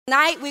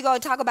Tonight, we're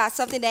going to talk about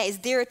something that is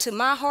dear to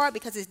my heart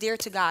because it's dear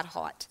to God's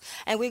heart.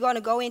 And we're going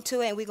to go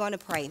into it and we're going to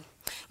pray.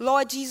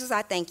 Lord Jesus,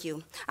 I thank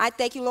you. I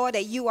thank you, Lord,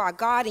 that you are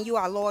God and you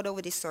are Lord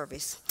over this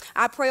service.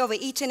 I pray over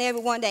each and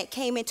every one that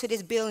came into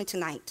this building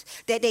tonight,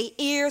 that their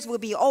ears will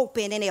be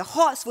open and their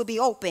hearts will be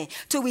open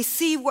to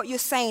receive what you're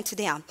saying to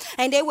them.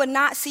 And they will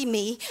not see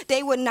me,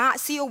 they will not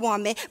see a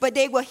woman, but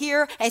they will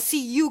hear and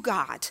see you,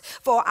 God.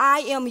 For I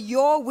am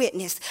your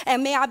witness,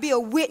 and may I be a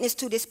witness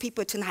to this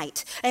people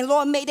tonight. And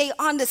Lord, may they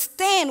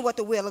understand what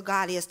the will of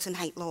God is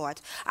tonight,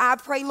 Lord. I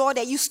pray, Lord,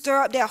 that you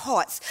stir up their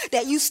hearts,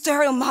 that you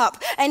stir them up,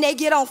 and they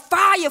get on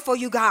fire for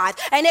you, God,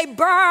 and they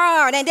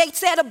burn, and they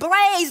set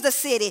ablaze the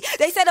city.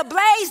 They set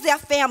ablaze their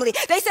family.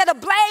 They set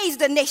ablaze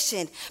the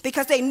nation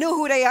because they knew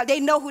who they are. They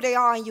know who they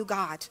are in you,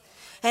 God.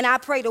 And I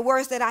pray the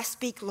words that I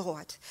speak,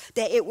 Lord,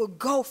 that it will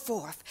go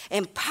forth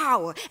in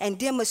power and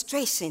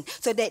demonstration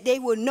so that they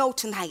will know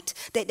tonight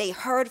that they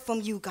heard from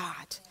you,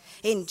 God.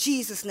 In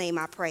Jesus' name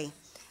I pray.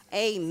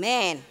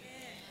 Amen.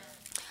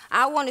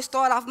 I want to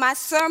start off. My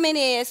sermon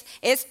it's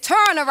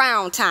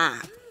turnaround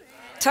time.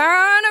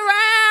 Turn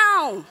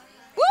around.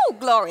 Woo,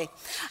 glory.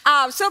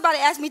 Somebody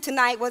asked me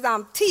tonight, was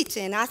I'm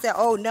teaching? I said,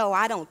 oh, no,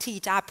 I don't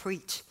teach. I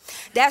preach.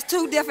 That's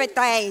two different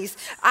things.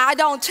 I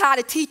don't try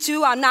to teach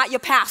you. I'm not your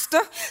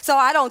pastor. So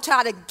I don't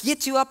try to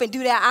get you up and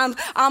do that.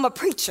 I'm a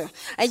preacher.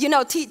 And, you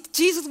know,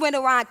 Jesus went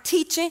around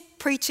teaching,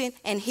 preaching,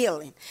 and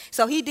healing.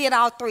 So he did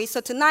all three.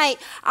 So tonight,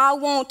 I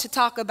want to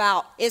talk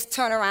about it's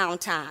turnaround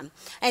time.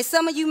 And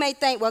some of you may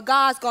think, well,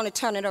 God's going to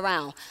turn it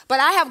around.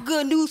 But I have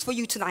good news for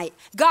you tonight.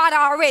 God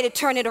already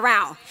turned it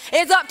around.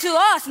 It's up to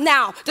us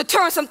now to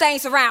turn some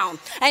things around.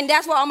 And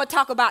that's what I'm going to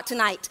talk about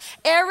tonight.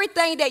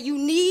 Everything that you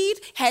need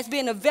has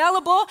been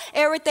available.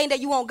 Everything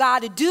that you want God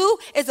to do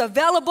is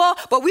available,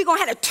 but we're going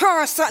to have to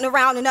turn something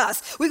around in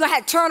us. We're going to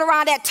have to turn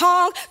around that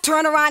tongue,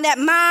 turn around that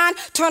mind,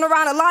 turn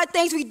around a lot of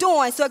things we're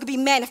doing so it can be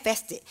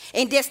manifested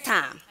in this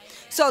time.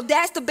 So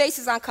that's the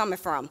basis I'm coming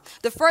from.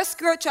 The first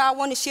scripture I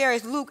want to share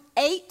is Luke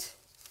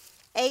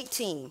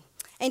 8:18.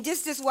 And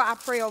this is what I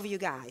pray over you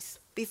guys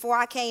before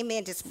I came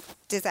in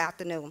this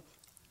afternoon.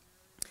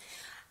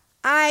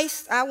 I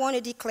want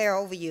to declare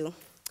over you.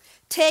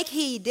 Take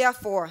heed,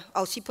 therefore.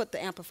 Oh, she put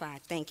the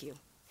amplified. Thank you.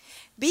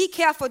 Be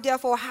careful,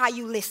 therefore, how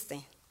you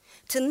listen.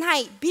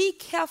 Tonight, be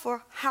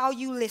careful how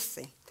you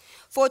listen.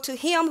 For to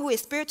him who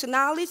is spiritual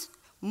knowledge,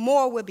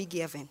 more will be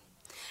given.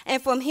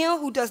 And from him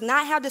who does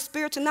not have the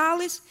spiritual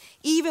knowledge,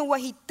 even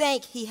what he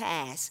thinks he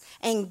has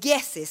and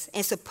guesses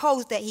and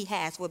suppose that he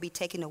has will be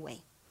taken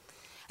away.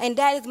 And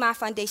that is my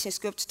foundation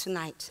scripture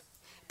tonight.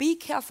 Be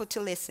careful to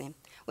listen.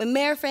 When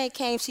Mary Frank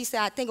came, she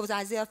said, I think it was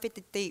Isaiah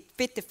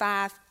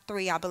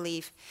 55:3, I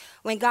believe,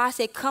 when God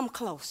said, come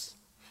close.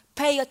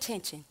 Pay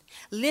attention.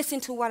 Listen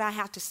to what I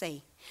have to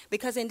say,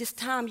 because in this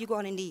time you're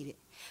going to need it.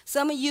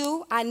 Some of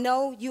you, I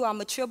know you are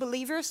mature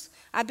believers.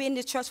 I've been in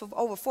this church for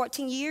over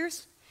 14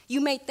 years. You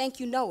may think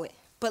you know it,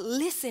 but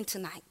listen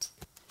tonight.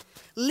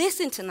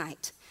 Listen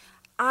tonight.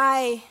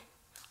 I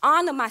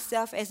honor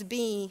myself as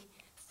being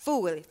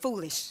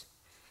foolish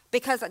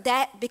because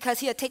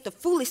he'll take the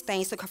foolish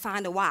things to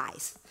confine the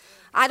wise.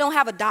 I don't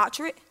have a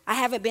doctorate. I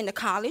haven't been to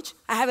college.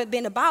 I haven't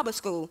been to Bible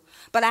school,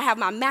 but I have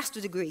my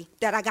master's degree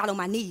that I got on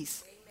my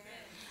knees.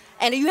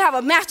 And if you have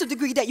a master's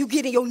degree that you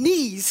get in your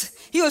knees,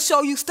 he'll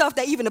show you stuff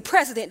that even the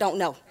president don't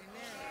know.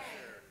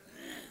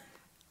 Amen.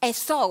 And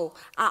so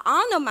I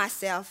honor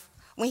myself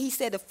when he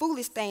said the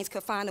foolish things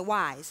confine the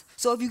wise.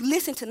 So if you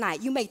listen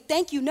tonight, you may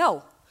think you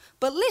know,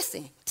 but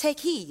listen,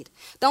 take heed.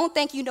 Don't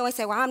think you know and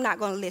say, well, I'm not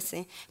going to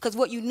listen, because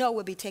what you know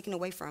will be taken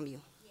away from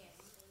you. Yes.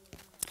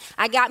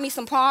 I got me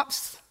some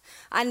prompts.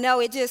 I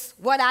know it just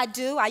what I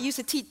do. I used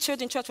to teach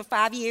children's church for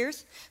 5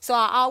 years, so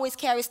I always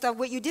carry stuff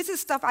with you. This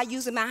is stuff I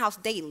use in my house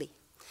daily.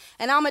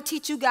 And I'm going to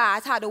teach you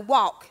guys how to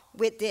walk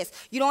with this.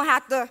 You don't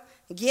have to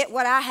get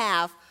what I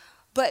have,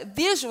 but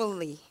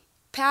visually,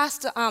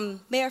 Pastor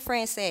Mary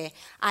Fran said,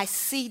 I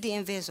see the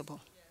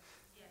invisible.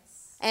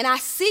 Yes. And I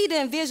see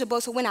the invisible,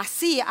 so when I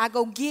see it, I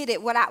go get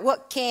it.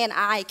 What can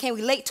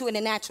relate to in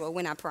the natural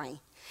when I pray.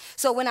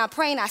 So when I'm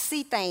praying, I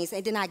see things,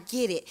 and then I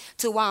get it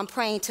to why I'm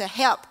praying to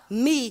help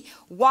me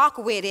walk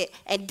with it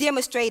and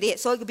demonstrate it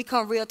so it can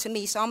become real to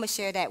me. So I'm going to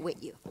share that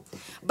with you.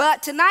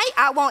 But tonight,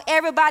 I want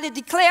everybody to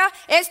declare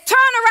it's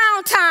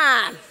turnaround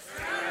time.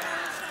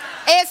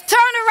 It's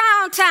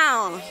turnaround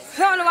time.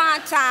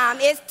 Turnaround time.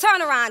 It's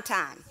turnaround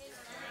time.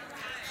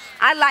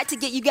 I'd like to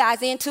get you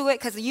guys into it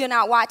because you're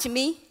not watching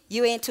me.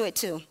 You're into it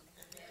too.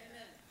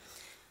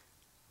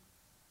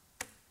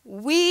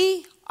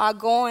 We are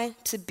going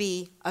to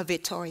be a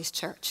victorious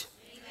church.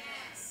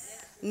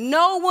 Amen.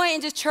 No one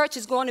in this church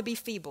is going to be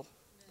feeble.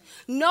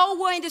 No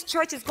one in this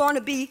church is going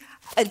to be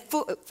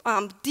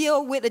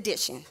deal with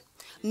addiction.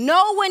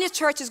 No one in this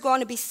church is going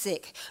to be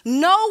sick.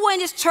 No one in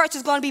this church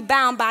is going to be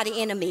bound by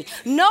the enemy.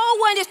 No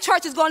one in this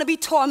church is going to be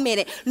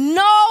tormented.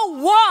 No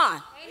one.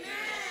 Amen.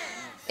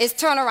 It's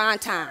turnaround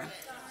time.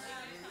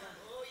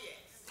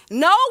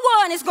 No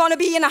one is going to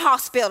be in the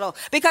hospital,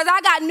 because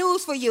I got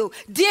news for you.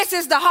 This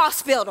is the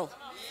hospital.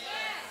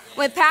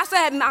 When Pastor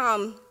had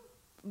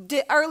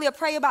did earlier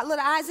pray about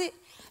little Isaac,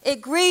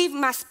 It grieved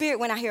my spirit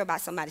when I hear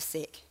about somebody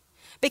sick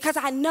because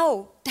I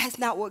know that's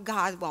not what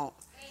God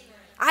wants.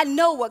 I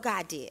know what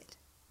God did,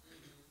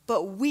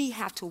 but we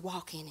have to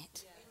walk in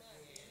it.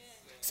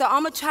 So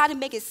I'm going to try to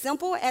make it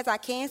simple as I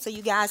can so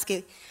you guys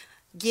can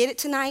get it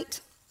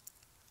tonight.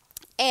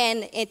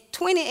 And in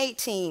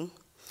 2018,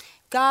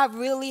 God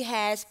really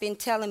has been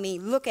telling me,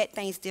 look at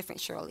things different,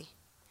 Shirley.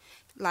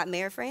 Like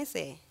Mary Fran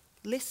said,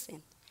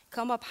 listen,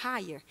 come up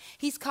higher.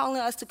 He's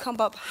calling us to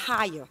come up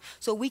higher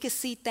so we can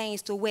see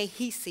things the way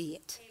he sees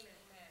it,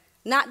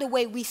 not the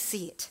way we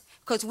see it.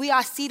 Because we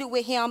are seated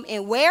with him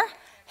in where?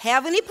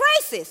 Heavenly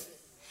places.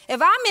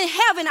 If I'm in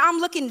heaven, I'm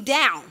looking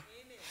down.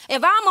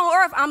 If I'm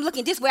on earth, I'm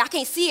looking this way. I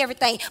can't see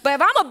everything. But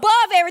if I'm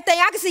above everything,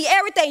 I can see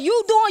everything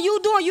you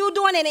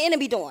doing, and the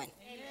enemy doing.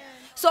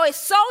 So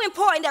it's so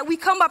important that we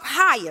come up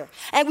higher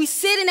and we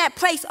sit in that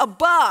place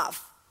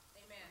above.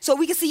 Amen. So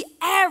we can see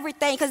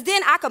everything, because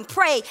then I can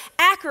pray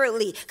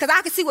accurately, because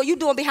I can see what you're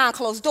doing behind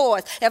closed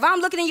doors. If I'm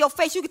looking in your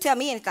face, you can tell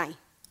me anything. Yes.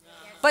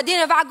 But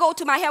then if I go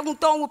to my heavenly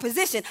throne room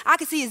position, I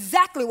can see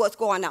exactly what's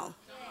going on.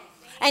 Yes.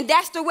 And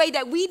that's the way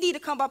that we need to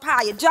come up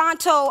higher. John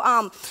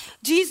told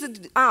Jesus,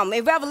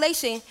 in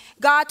Revelation,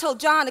 God told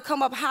John to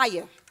come up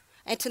higher.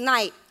 And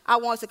tonight, I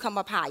want us to come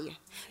up higher,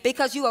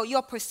 because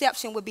your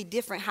perception would be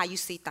different how you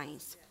see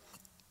things.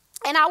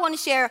 And I want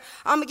to share,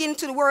 I'm going to get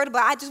into the word,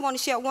 but I just want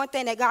to share one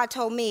thing that God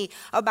told me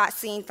about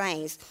seeing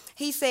things.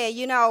 He said,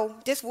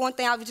 this one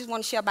thing I just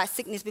want to share about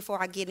sickness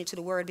before I get into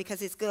the word,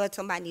 because it's good.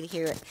 Somebody need to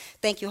hear it.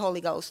 Thank you,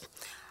 Holy Ghost.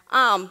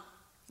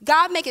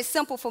 God make it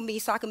simple for me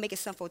so I can make it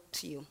simple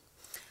to you.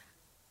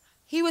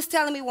 He was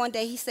telling me one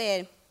day, he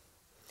said,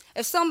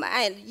 if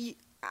somebody...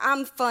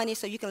 I'm funny,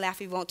 so you can laugh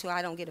if you want to.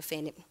 I don't get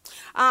offended.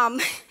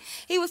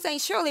 He was saying,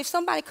 Shirley, if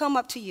somebody come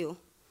up to you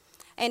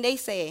and they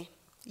say,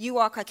 you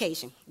are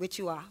Caucasian, which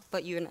you are,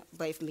 but you're not,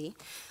 but if me.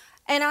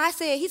 And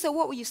he said,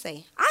 what will you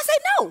say? I said,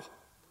 no.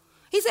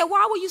 He said,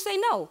 why will you say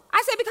no?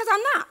 I said, because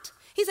I'm not.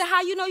 He said,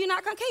 how you know you're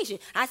not Caucasian?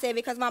 I said,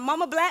 because my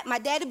mama black, my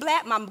daddy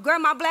black, my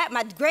grandma black,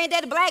 my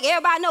granddaddy black,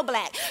 everybody know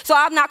black. So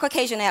I'm not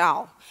Caucasian at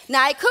all.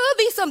 Now, it could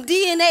be some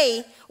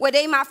DNA where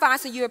they might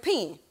find some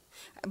European.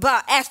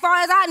 But as far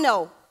as I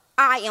know,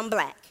 I am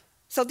black.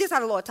 So this is how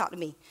the Lord talked to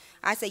me.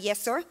 I said, yes,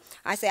 sir.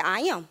 I said, I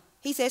am.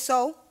 He said,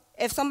 so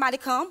if somebody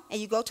come and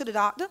you go to the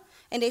doctor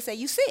and they say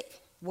you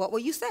sick, what will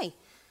you say?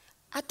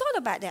 I thought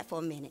about that for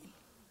a minute,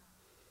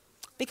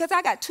 because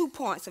I got 2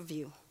 points of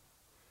view.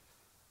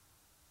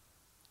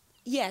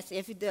 Yes,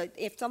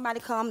 if somebody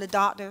come, the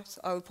doctors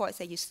or report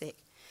say you're sick.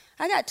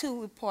 I got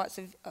 2 reports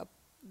of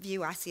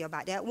view I see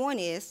about that. One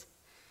is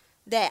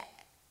that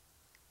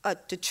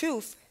the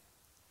truth,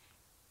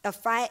 a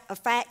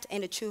fact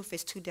and the truth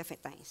is 2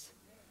 different things.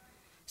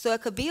 So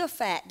it could be a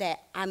fact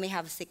that I may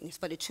have a sickness,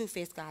 but the truth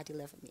is God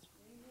delivered me.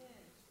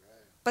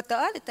 But the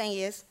other thing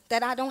is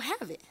that I don't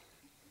have it.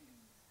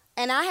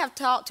 And I have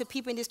talked to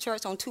people in this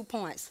church on 2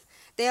 points.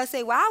 They'll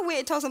say, well, I went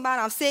and told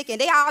somebody I'm sick, and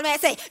they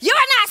automatically say, you're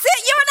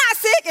not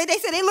sick. And they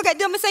say, they look at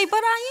them and say, but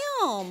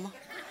I am.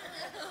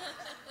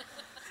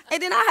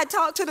 And then I had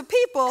talked to the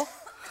people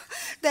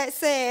that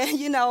said,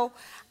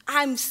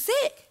 I'm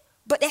sick,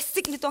 but that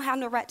sickness don't have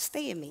no right to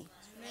stay in me.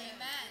 Amen.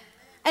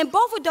 And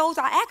both of those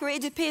are accurate.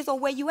 It depends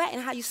on where you at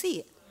and how you see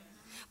it.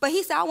 But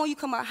he said, I want you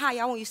to come out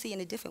higher. I want you to see it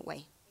in a different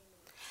way.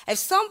 If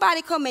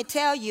somebody come and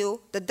tell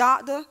you, the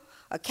doctor,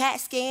 a CAT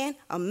scan,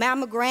 a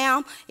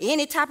mammogram,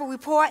 any type of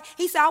report,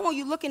 he said, I want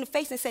you to look in the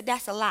face and say,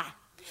 that's a lie.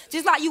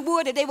 Just like you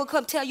would if they would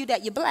come tell you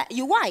that you're black,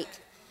 you're white.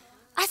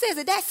 I said, is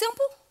it that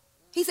simple?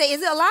 He said,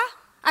 is it a lie?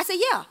 I said,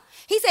 yeah.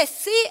 He said,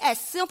 see it as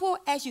simple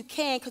as you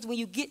can, because when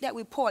you get that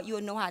report,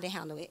 you'll know how to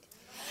handle it.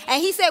 And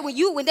he said,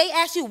 when they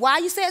ask you why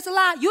you say it's a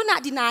lie, you're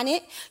not denying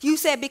it. You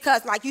said,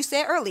 because like you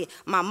said earlier,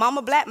 my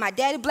mama black, my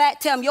daddy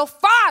black, tell them your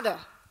father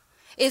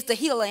is the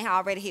healer and how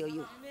already heal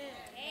you. Amen.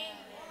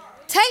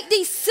 Take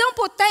these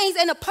simple things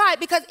and apply it,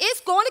 because it's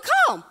going to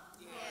come.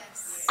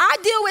 Yes. I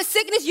deal with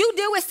sickness, you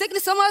deal with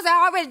sickness, some of us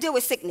I already deal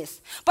with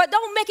sickness. But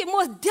don't make it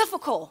more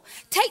difficult.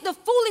 Take the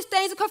foolish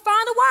things and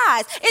confound the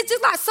wise. It's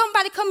just like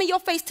somebody come in your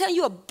face telling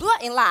you a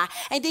blatant lie.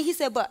 And then he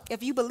said, but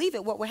if you believe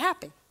it, what will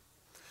happen?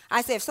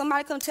 I said, if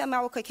somebody come tell me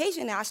I was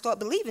Caucasian and I start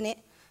believing it,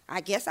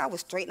 I guess I would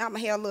straighten out my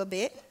hair a little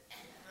bit,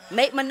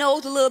 make my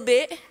nose a little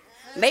bit,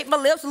 make my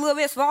lips a little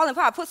bit small, and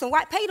probably put some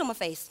white paint on my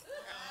face.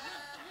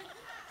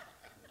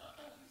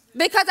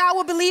 Because I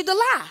would believe the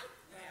lie.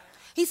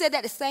 He said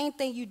that the same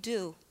thing you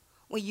do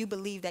when you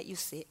believe that you're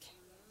sick.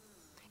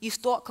 You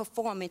start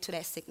conforming to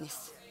that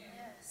sickness.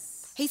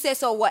 He said,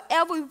 so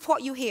whatever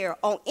report you hear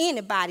on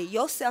anybody,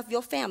 yourself,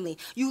 your family,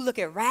 you look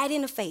it right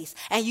in the face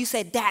and you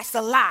say, that's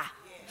a lie.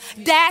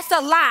 That's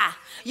a lie.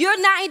 You're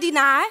not in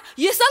denial.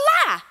 It's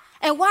a lie.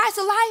 And why it's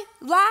a lie?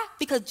 Lie?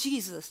 Because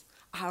Jesus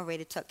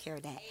already took care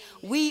of that.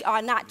 Amen. We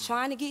are not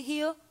trying to get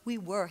healed. We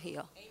were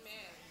healed. Amen.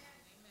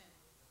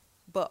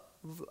 But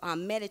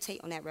meditate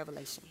on that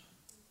revelation.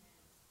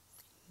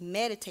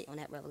 Meditate on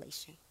that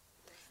revelation.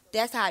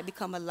 That's how it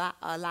become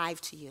alive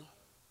to you.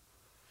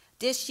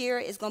 This year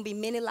is going to be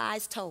many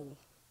lies told.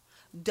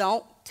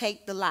 Don't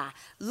take the lie.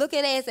 Look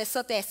at it as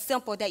something that's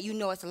simple that you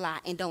know it's a lie,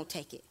 and don't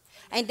take it.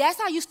 And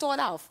that's how you start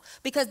off.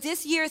 Because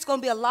this year it's going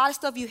to be a lot of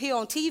stuff you hear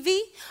on TV,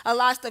 a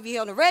lot of stuff you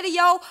hear on the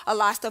radio, a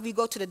lot of stuff you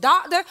go to the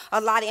doctor, a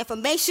lot of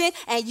information,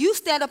 and you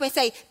stand up and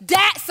say,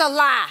 that's a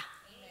lie.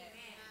 Amen.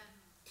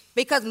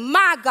 Because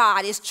my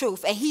God is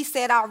truth. And he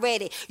said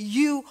already,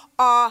 you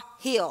are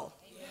healed.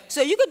 Amen.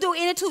 So you can do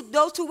any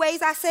those two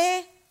ways I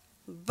said.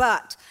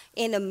 But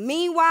in the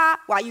meanwhile,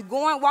 while you're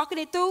walking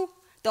it through,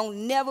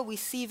 don't never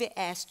receive it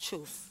as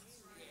truth.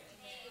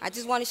 I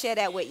just want to share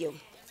that with you.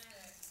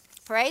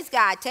 Praise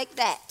God. Take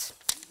that.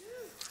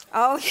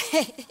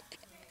 Okay.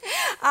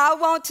 I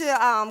want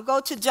to go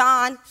to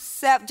John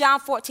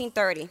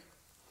 14:30,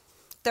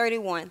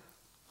 31.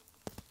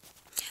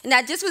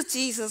 Now, this was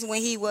Jesus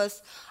when he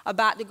was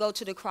about to go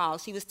to the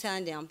cross. He was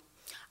telling them,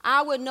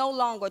 I will no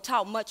longer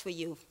talk much with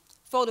you,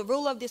 for the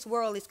ruler of this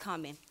world is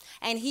coming,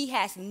 and he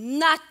has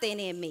nothing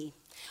in me.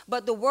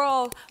 But the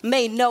world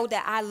may know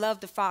that I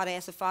love the Father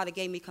as the Father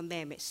gave me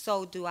commandments.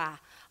 So do I.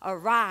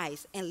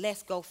 Arise and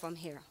let's go from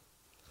here.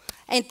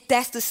 And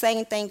that's the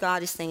same thing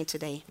God is saying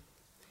today.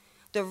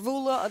 The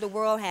ruler of the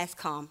world has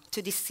come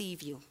to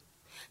deceive you,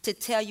 to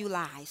tell you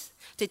lies,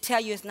 to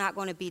tell you it's not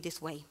going to be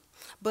this way.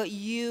 But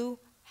he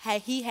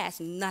has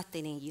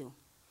nothing in you.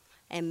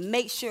 And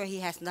make sure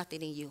he has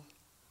nothing in you.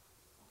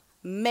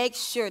 Make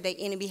sure the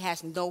enemy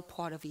has no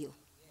part of you.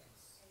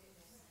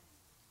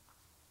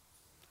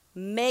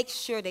 Make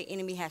sure the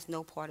enemy has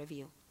no part of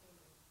you.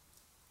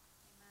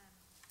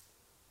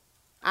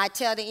 I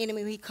tell the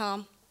enemy when he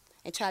come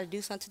and try to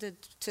do something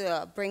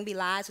to bring me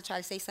lies or try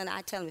to say something,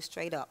 I tell him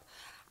straight up.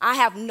 I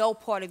have no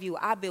part of you.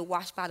 I've been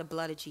washed by the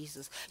blood of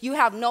Jesus. You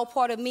have no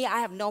part of me. I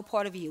have no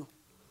part of you.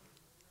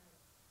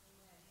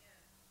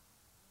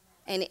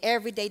 And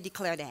every day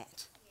declare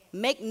that.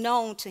 Make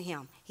known to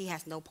him he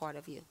has no part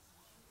of you.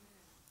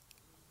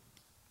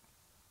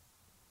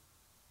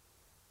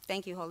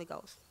 Thank you, Holy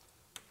Ghost.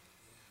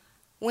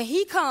 When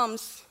he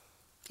comes,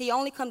 he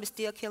only comes to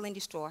steal, kill, and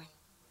destroy.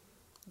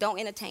 Don't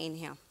entertain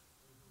him.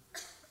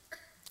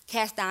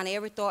 Cast down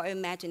every thought or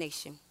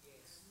imagination.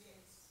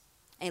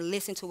 And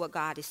listen to what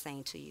God is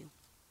saying to you.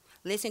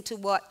 Listen to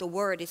what the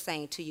word is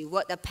saying to you,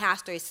 what the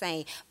pastor is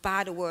saying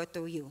by the word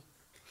through you.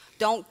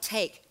 Don't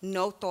take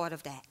no thought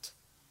of that.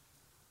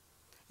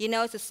 You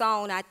know, it's a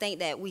song, I think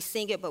that we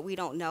sing it, but we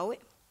don't know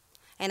it.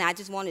 And I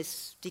just want to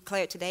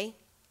declare it today.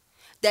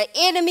 The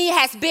enemy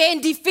has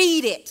been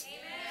defeated.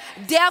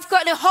 Amen. Death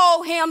couldn't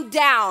hold him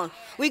down.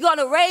 We're going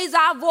to raise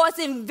our voice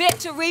in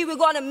victory. We're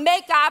going to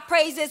make our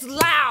praises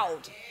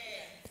loud.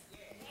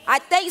 I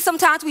think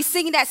sometimes we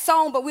sing that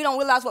song, but we don't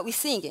realize what we're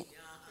singing.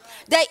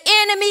 The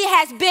enemy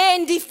has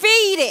been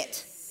defeated.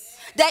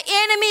 The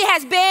enemy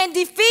has been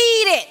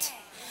defeated.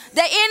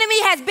 The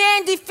enemy has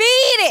been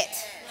defeated.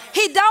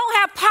 He don't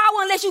have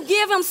power unless you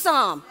give him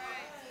some.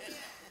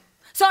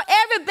 So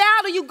every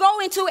battle you go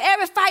into,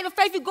 every fight of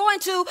faith you go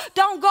into,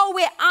 don't go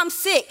with, I'm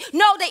sick.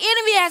 No, the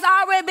enemy has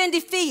already been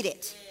defeated.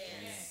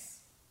 Yes.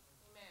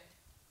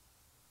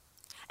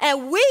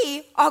 And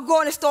we are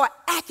going to start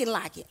acting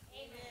like it.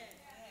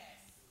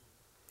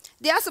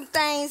 There are some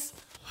things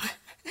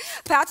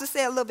Pastor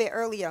said a little bit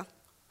earlier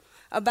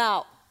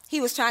about,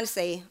 he was trying to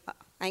say,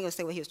 I ain't going to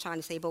say what he was trying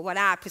to say, but what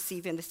I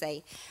perceive him to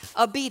say,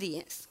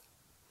 obedience.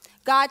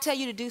 God tell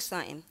you to do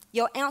something.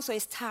 Your answer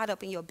is tied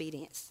up in your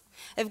obedience.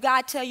 If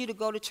God tell you to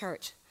go to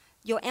church,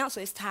 your answer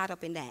is tied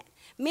up in that.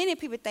 Many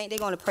people think they're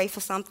going to pray for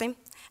something,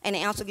 and the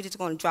answer is just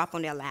going to drop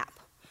on their lap.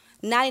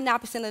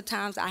 99% of the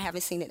times, I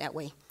haven't seen it that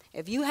way.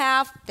 If you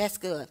have, that's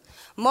good.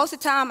 Most of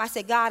the time, I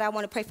say, God, I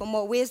want to pray for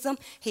more wisdom.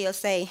 He'll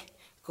say,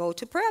 go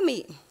to prayer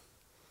meeting.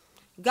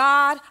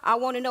 God, I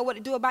want to know what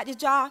to do about this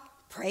job.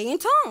 Pray in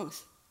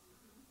tongues.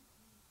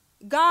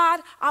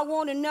 God, I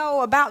want to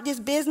know about this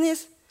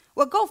business.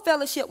 Well, go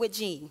fellowship with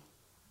Gene.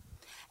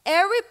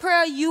 Every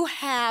prayer you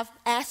have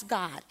asked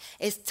God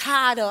is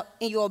tied up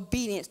in your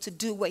obedience to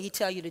do what he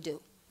tells you to do.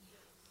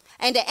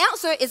 And the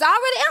answer is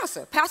already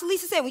answered. Pastor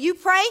Lisa said, when you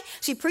pray,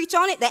 she preach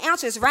on it, the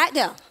answer is right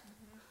there.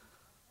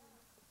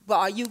 But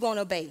are you going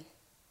to obey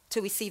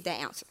to receive that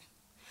answer?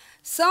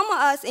 Some of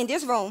us in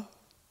this room,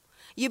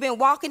 you've been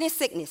walking in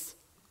sickness.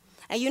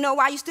 And you know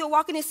why you're still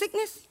walking in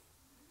sickness?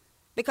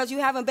 Because you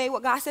haven't obeyed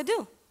what God said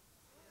do.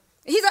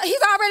 He's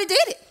already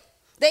did it.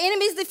 The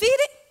enemy's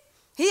defeated.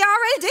 He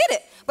already did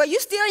it. But you're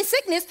still in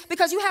sickness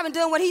because you haven't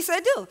done what he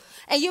said do.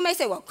 And you may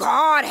say, well,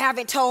 God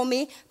haven't told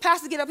me.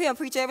 Pastor, get up here and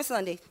preach every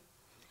Sunday.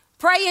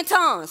 Pray in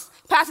tongues.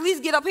 Pastor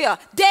Lisa, get up here.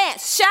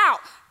 Dance, shout,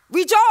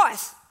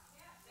 rejoice.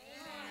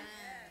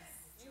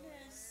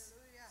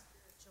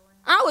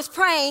 I was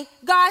praying.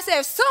 God said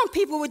if some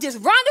people would just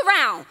run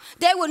around,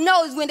 they would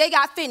know when they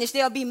got finished,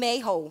 they'll be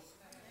made whole.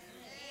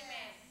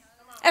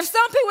 If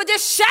some people would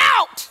just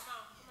shout,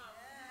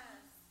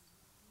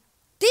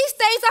 these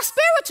things are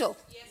spiritual.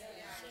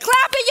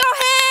 Clapping your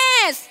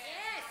hands,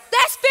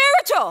 that's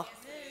spiritual.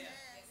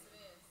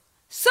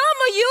 Some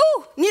of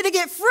you need to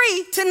get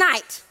free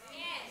tonight.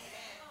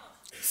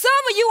 Some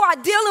of you are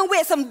dealing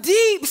with some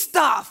deep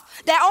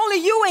stuff that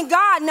only you and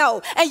God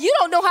know, and you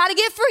don't know how to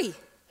get free.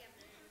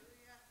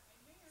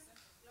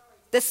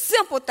 The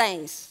simple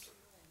things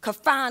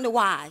confound the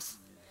wise.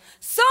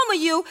 Some of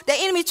you, the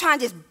enemy trying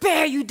to just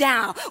bear you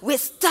down with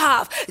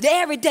stuff. The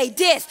everyday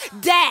this,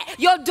 that,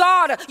 your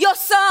daughter, your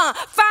son,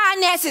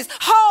 finances,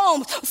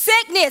 homes,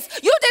 sickness.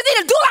 You just need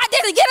to do like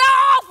this and get it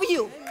off of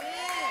you.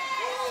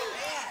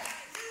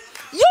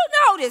 You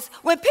notice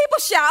when people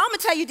shout, I'm going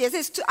to tell you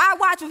this. I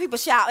watch when people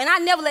shout, and I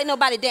never let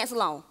nobody dance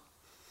alone.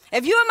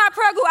 If you're in my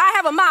prayer group, I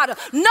have a motto.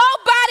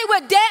 Nobody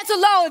will dance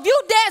alone. If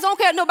you dance, I don't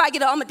care if nobody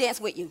get up, I'm going to dance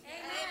with you. Amen.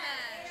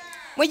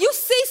 When you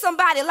see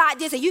somebody like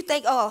this and you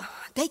think, oh,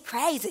 they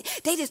crazy.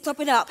 They just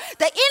jumping up.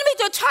 The enemy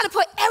just trying to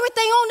put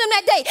everything on them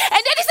that day.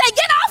 And then he say,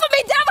 get off of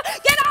me, devil.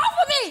 Get off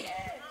of me.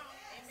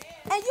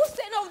 Amen. And you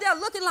sitting over there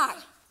looking like,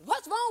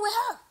 what's wrong with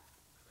her?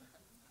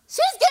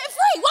 She's getting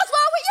free. What's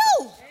wrong with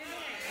you?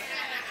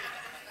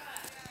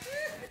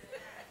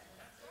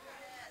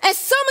 And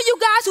some of you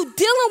guys who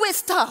dealing with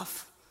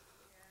stuff,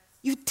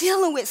 you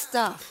dealing with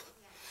stuff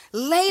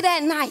late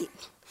at night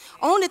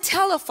on the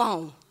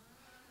telephone.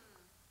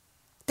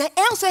 The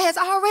answer has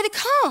already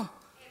come.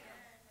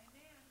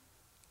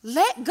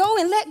 Let go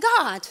and let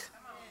God.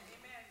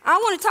 I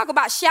want to talk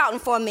about shouting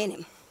for a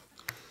minute.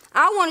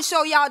 I want to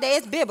show y'all that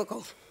it's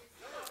biblical.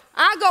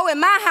 I go in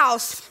my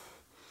house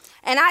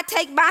and I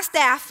take my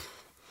staff.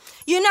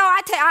 You know,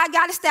 I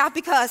got a staff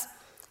because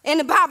in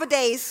the Bible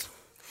days,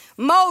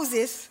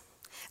 Moses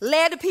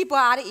led the people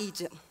out of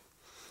Egypt.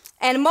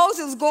 And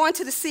Moses was going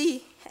to the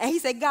sea, and he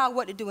said, God,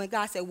 what to do? And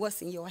God said,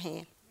 what's in your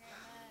hand?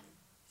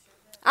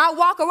 I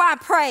walk around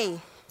praying.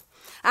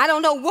 I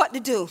don't know what to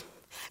do.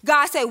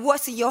 God said,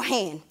 what's in your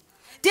hand?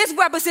 This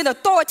represents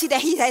authority that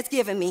he has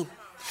given me.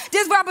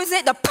 This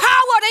represents the power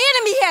the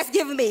enemy has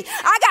given me.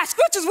 I got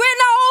scriptures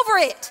written all over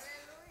it.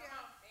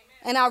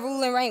 And I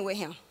rule and reign with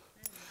him.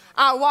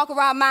 I walk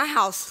around my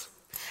house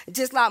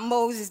just like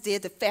Moses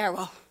did to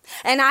Pharaoh.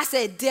 And I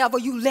said, devil,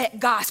 you let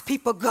God's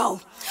people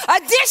go.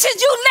 Addiction,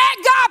 you let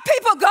God's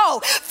people go.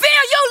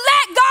 Fear, you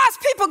let God's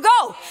people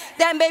go.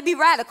 That may be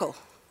radical,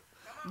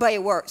 but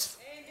it works.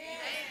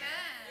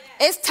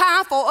 It's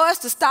time for us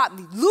to stop,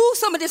 lose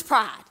some of this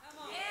pride.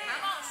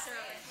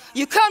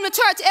 You come to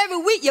church every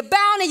week, you're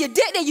bound and you're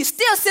addicted, and you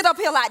still sit up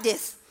here like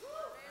this.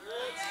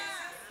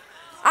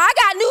 I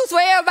got news for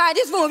everybody in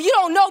this room. If you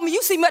don't know me,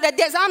 you see me at that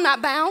desk, I'm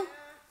not bound.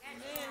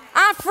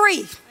 I'm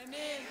free.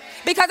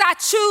 Because I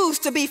choose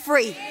to be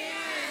free.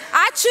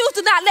 I choose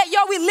to not let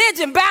your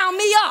religion bound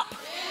me up.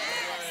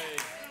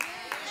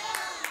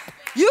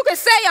 You can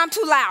say I'm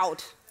too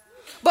loud,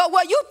 but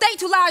what you think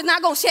too loud is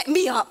not going to shut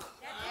me up.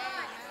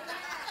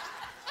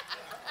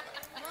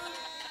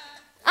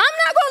 I'm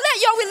not going to let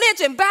your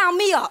religion bound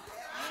me up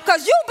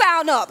because you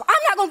bound up.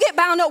 I'm not going to get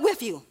bound up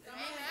with you.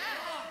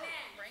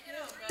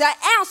 The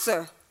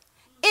answer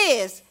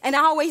is, and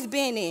always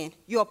been in,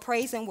 your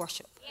praise and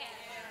worship.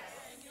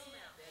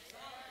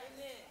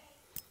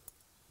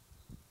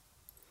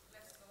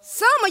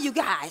 Some of you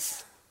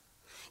guys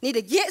need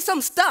to get some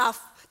stuff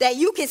that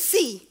you can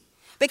see,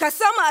 because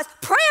some of us,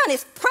 praying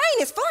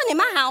is fun in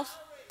my house.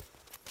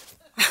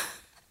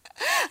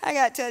 I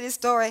got to tell this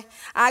story.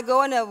 I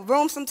go in the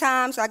room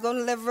sometimes. I go in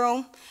the living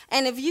room.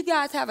 And if you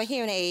guys have a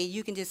hearing aid,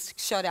 you can just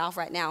shut it off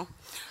right now.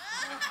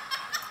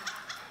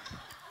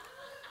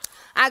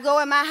 I go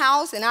in my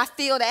house, and I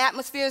feel the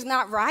atmosphere is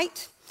not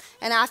right.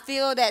 And I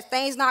feel that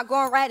things not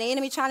going right, the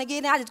enemy trying to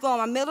get in. I just go in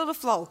my middle of the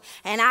floor,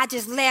 and I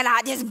just let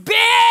out this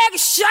big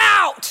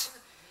shout.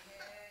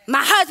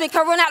 My husband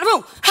come run out of the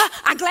room.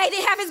 I'm glad he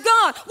didn't have his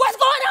gun. What's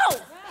going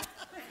on?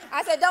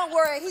 I said, don't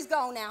worry, he's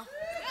gone now.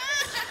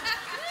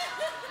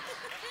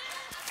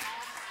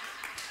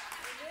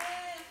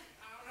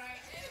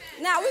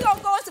 Now, we're going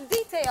to go into some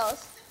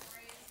details,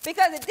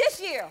 because of this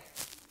year,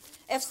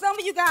 if some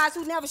of you guys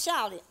who never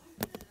shouted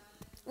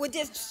would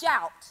just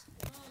shout,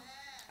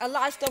 a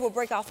lot of stuff will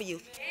break off of you.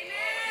 Amen.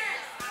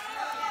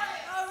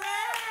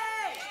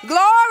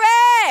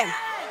 Glory!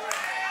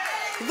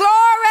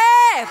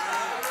 Glory!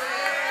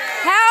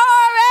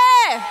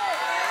 Glory!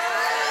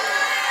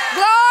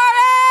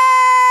 Glory!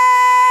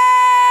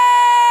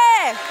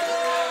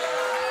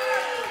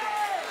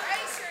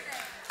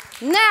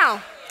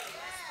 Now,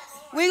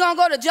 we're going to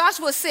go to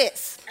Joshua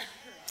 6.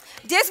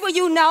 This where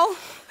you know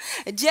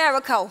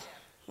Jericho.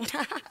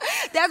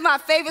 That's my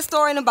favorite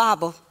story in the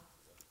Bible.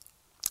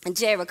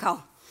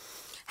 Jericho.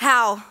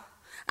 How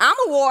I'm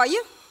a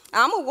warrior.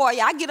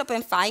 I get up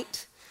and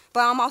fight,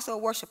 but I'm also a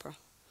worshiper.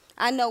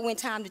 I know when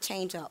time to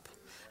change up.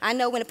 I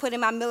know when to put in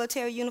my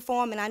military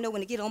uniform, and I know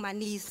when to get on my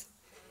knees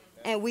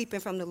and weeping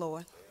from the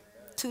Lord.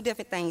 Two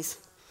different things.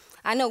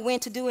 I know when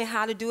to do it,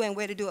 how to do it, and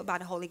where to do it by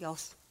the Holy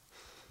Ghost.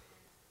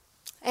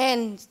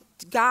 And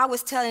God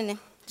was telling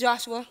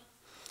Joshua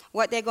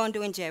what they're going to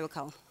do in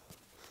Jericho.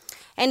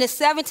 And the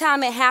seventh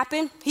time it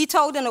happened, he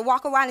told them to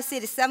walk around the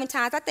city 7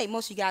 times. I think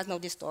most of you guys know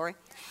this story.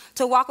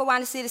 To walk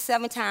around the city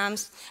 7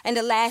 times, and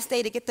the last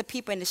day to get the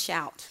people in to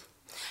shout.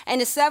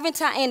 And the seventh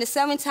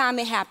time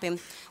it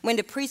happened, when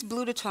the priest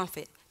blew the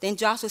trumpet, then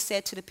Joshua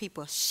said to the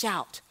people,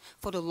 shout,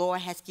 for the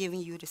Lord has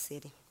given you the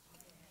city.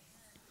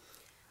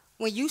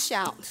 When you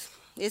shout,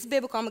 it's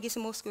biblical, I'm going to get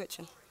some more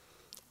scripture.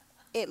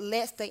 It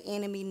lets the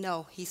enemy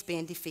know he's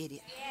been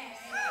defeated.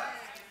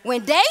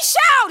 When they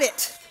shouted,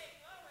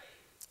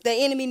 The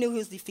enemy knew he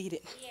was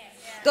defeated.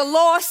 The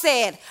Lord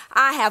said,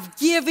 I have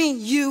given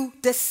you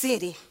the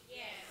city.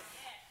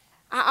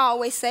 I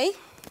always say,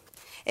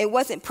 it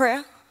wasn't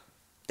prayer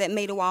that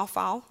made the wall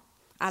fall.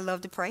 I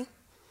love to pray.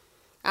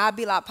 I'll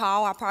be like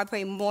Paul. I probably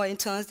pray more in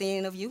tongues than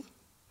any of you.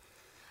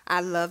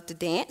 I love to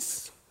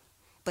dance,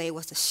 but it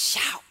was a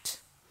shout.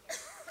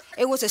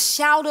 It was a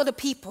shout of the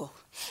people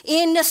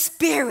in the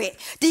spirit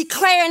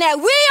declaring that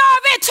we are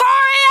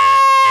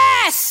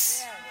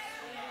victorious.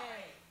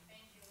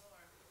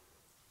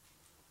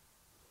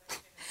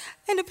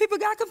 And the people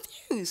got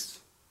confused.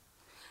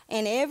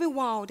 And every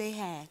wall they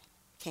had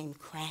came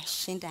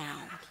crashing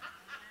down.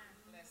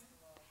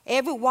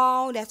 Every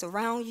wall that's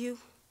around you,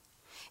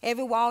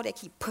 every wall that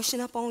keep pushing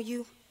up on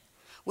you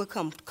will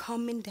come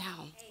coming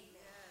down.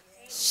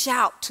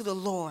 Shout to the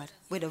Lord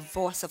with a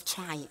voice of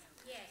triumph.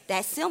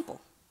 That's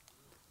simple.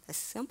 A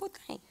simple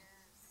thing.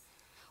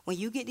 When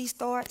you get these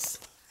thoughts,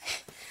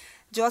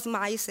 Joyce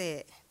Meyer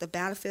said, the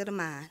battlefield of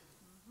mind.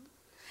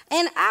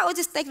 And I was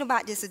just thinking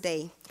about this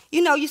today.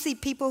 You know, you see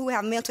people who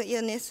have mental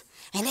illness,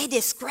 and they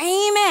just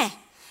screaming,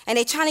 and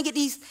they trying to get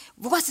these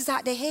voices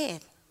out their head.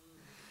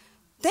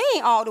 They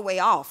ain't all the way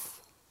off,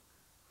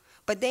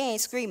 but they ain't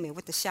screaming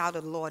with the shout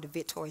of the Lord, the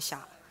victory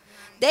shout.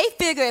 They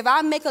figure if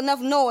I make enough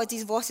noise,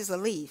 these voices will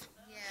leave.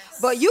 Yes.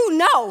 But you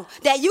know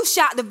that you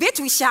shout the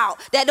victory shout,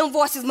 that them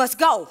voices must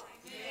go.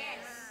 Yes.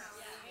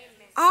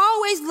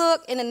 Always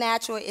look in the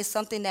natural is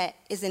something that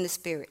is in the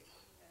spirit.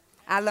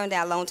 I learned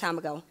that a long time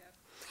ago.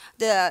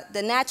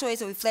 The natural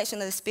is a reflection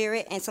of the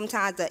spirit, and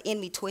sometimes the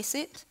enemy twists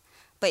it,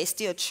 but it's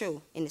still true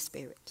in the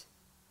spirit.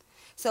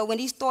 So when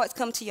these thoughts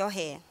come to your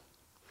head,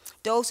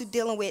 those who are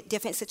dealing with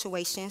different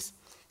situations,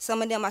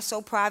 some of them are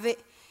so private,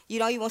 you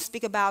don't even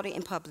speak about it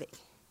in public.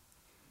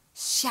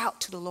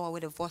 Shout to the Lord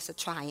with a voice of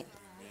triumph.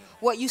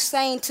 What you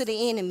saying to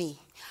the enemy,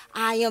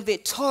 I am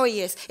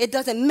victorious. It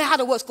doesn't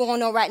matter what's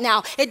going on right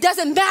now. It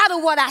doesn't matter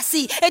what I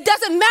see. It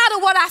doesn't matter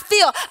what I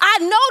feel. I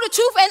know the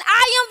truth and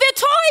I am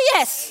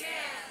victorious.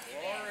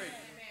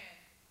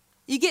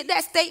 You get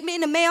that statement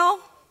in the mail.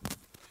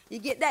 You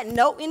get that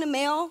note in the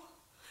mail.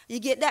 You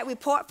get that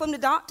report from the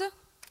doctor.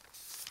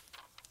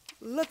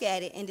 Look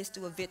at it and just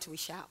do a victory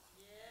shout.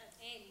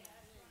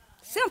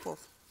 Simple.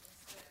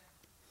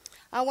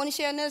 I want to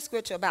share another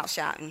scripture about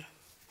shouting.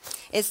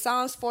 It's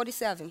Psalms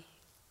 47.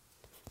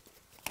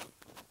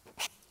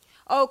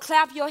 Oh,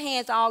 clap your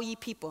hands, all ye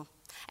people,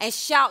 and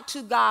shout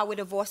to God with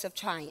a voice of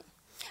triumph.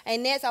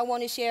 And next, I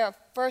want to share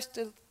 1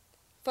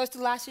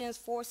 Thessalonians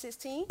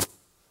 4:16.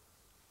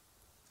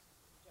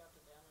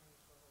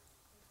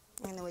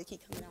 I know it keep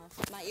coming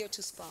off. My ear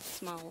too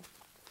small.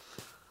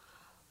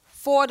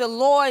 For the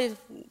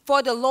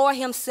Lord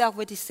himself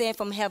will descend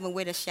from heaven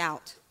with a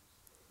shout.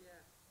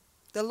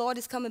 The Lord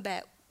is coming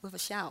back with a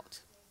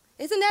shout.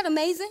 Isn't that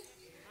amazing?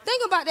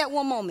 Think about that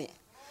one moment.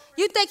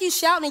 You think you're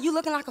shouting and you're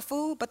looking like a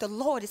fool, but the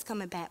Lord is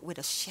coming back with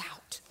a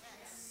shout.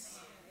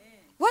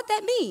 What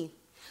that mean?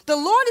 The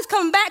Lord is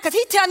coming back because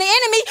he's telling the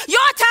enemy,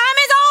 your time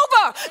is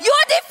over.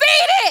 You're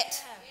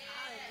defeated.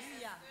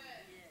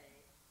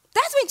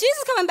 That's when Jesus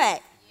is coming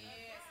back.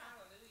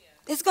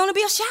 It's going to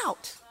be a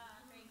shout.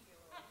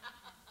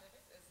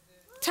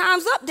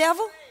 Time's up,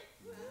 devil.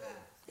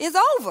 It's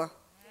over.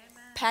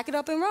 Pack it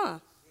up and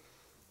run.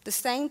 The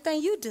same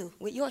thing you do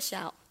with your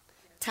shout.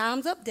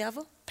 Time's up,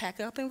 devil. Pack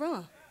it up and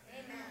run.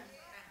 Amen.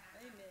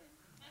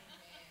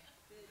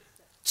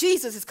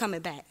 Jesus is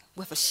coming back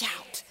with a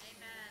shout.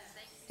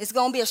 It's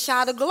going to be a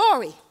shout of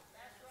glory.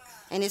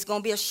 And it's going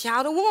to be a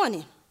shout of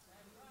warning.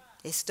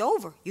 It's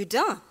over. You're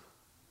done.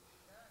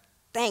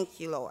 Thank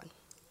you, Lord.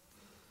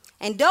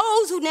 And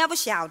those who never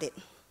shouted,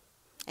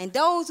 and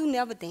those who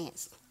never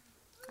danced,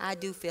 I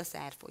do feel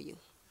sad for you.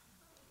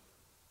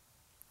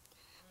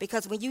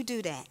 Because when you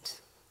do that,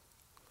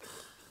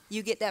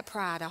 you get that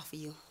pride off of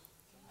you.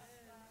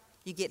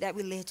 You get that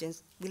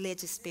religious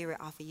spirit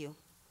off of you.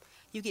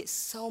 You get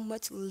so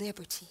much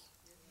liberty.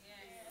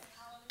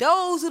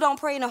 Those who don't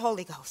pray in the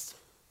Holy Ghost.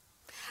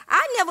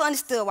 I never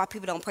understood why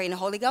people don't pray in the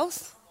Holy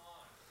Ghost.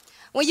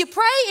 When you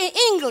pray in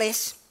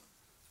English,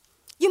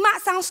 you might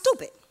sound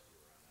stupid.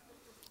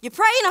 You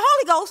pray in the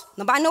Holy Ghost,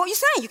 nobody know what you're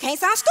saying. You can't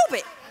sound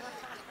stupid.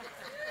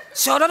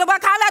 Tell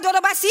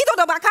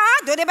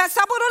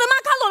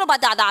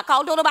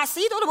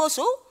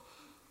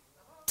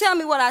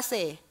me what I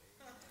said,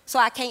 so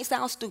I can't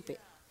sound stupid.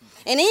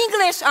 In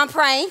English, I'm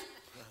praying,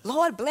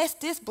 Lord, bless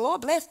this,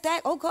 Lord, bless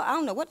that. Oh, God, I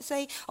don't know what to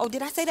say. Oh,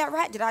 did I say that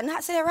right? Did I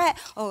not say that right?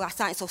 Oh, I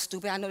sound so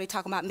stupid. I know they're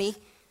talking about me.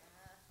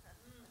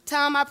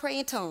 Time I pray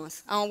in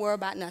tongues, I don't worry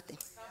about nothing.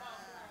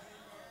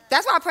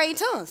 That's why I pray in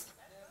tongues.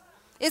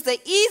 It's the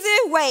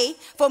easiest way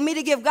for me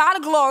to give God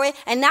the glory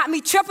and not me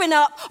tripping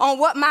up on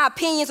what my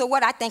opinions or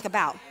what I think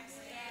about.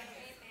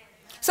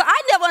 So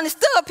I never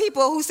understood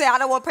people who say I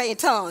don't want to pray in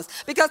tongues.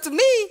 Because to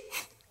me,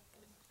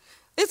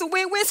 it's a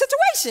win-win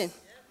situation.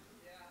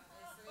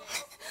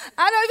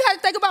 I don't even have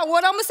to think about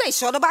what I'm going to say.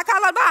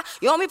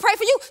 You want me to pray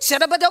for you?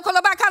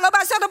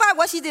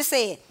 What she just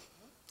said.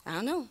 I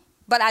don't know.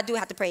 But I do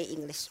have to pray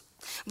in English.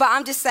 But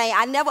I'm just saying,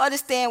 I never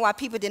understand why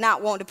people did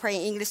not want to pray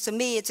in English. To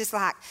me, it's just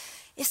like,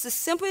 It's the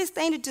simplest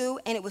thing to do,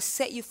 and it will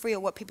set you free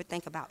of what people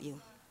think about you.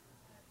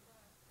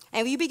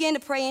 And when you begin to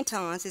pray in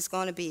tongues, it's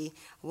going to be,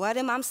 what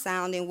am I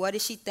sounding? What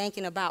is she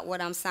thinking about what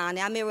I'm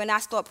sounding? I remember when I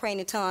started praying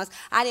in tongues,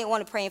 I didn't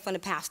want to pray in front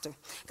of the pastor.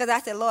 Because I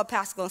said, Lord,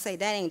 pastor's going to say,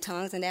 that ain't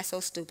tongues, and that's so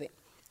stupid.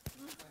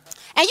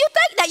 And you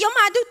think that, your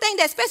mind do think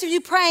that, especially if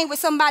you're praying with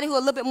somebody who a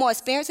little bit more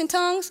experienced in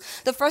tongues,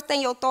 the first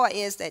thing your thought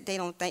is that they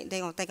don't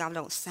think I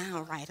don't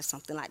sound right or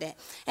something like that.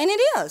 And it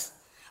is.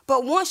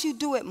 But once you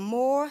do it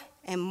more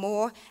and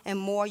more and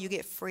more, you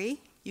get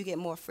free. You get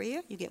more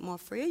freer. You get more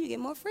freer. You get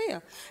more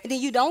freer. And then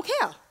you don't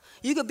care.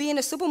 You could be in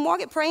the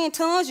supermarket praying in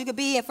tongues. You could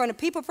be in front of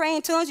people praying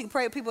in tongues. You can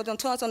pray with people in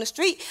tongues on the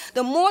street.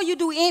 The more you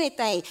do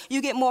anything,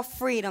 you get more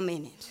freedom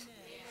in it.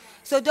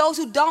 So those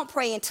who don't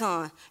pray in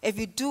tongues, if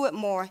you do it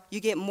more, you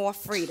get more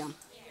freedom.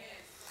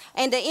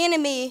 And the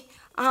enemy,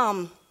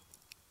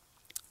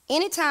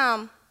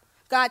 anytime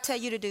God tell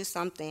you to do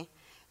something,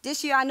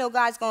 this year I know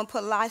God's going to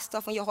put a lot of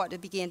stuff on your heart to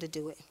begin to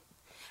do it.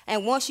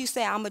 And once you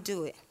say, I'm going to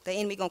do it, the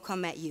enemy going to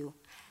come at you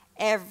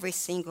every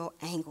single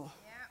angle.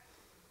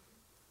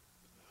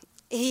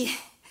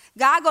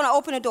 God going to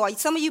open a door.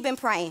 Some of you been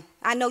praying.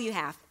 I know you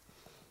have.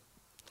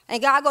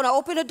 And God going to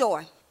open a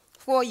door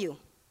for you.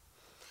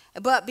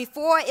 But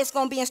before, it's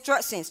going to be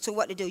instructions to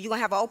what to do. You're going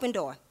to have an open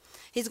door.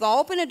 He's going to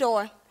open the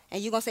door,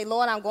 and you're going to say,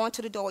 Lord, I'm going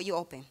to the door you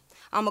open.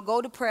 I'm going to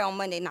go to prayer on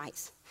Monday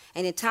nights.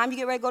 And the time you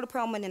get ready to go to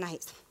prayer on Monday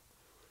nights,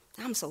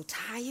 I'm so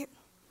tired.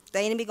 The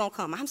enemy going to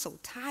come. I'm so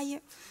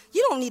tired.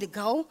 You don't need to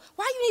go.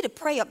 Why you need to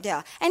pray up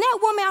there? And that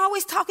woman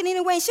always talking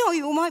anyway, and she don't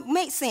even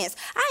make sense.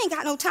 I ain't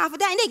got no time for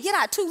that. And they get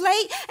out too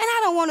late, and I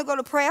don't want to go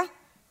to prayer.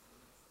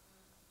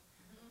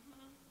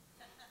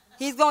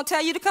 He's going to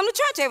tell you to come to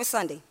church every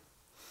Sunday.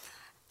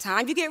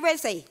 Time you get ready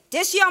to say,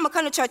 this year I'm going to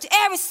come to church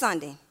every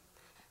Sunday.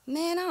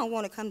 Man, I don't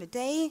want to come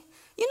today.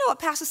 You know what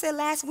Pastor said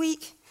last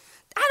week?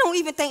 I don't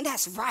even think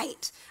that's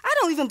right. I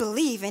don't even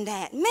believe in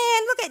that. Man,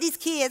 look at these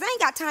kids. I ain't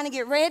got time to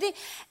get ready.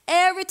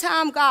 Every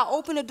time God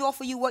open the door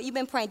for you, what you've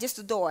been praying, just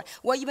the door,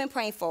 what you've been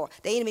praying for,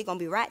 the enemy going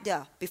to be right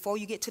there before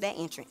you get to that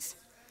entrance,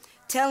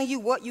 telling you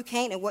what you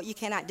can and what you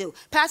cannot do.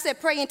 Pastor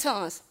said pray in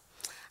tongues.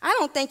 I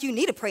don't think you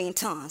need to pray in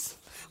tongues.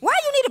 Why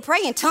you need to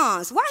pray in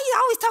tongues? Why you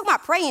always talking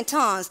about praying in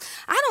tongues?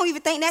 I don't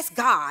even think that's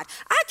God.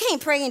 I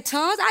can't pray in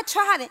tongues. I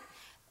tried it.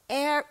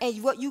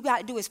 And what you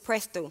got to do is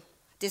press through.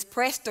 Just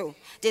press through.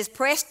 Just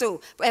press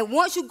through. And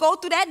once you go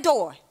through that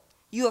door,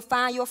 you will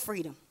find your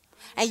freedom.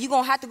 And you're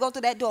going to have to go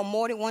through that door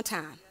more than one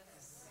time.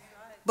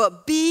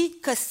 But be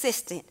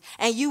consistent,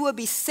 and you will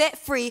be set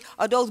free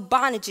of those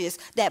bondages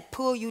that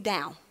pull you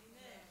down.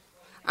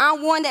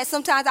 I'm one that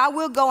sometimes I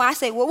will go and I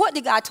say, well, what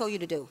did God tell you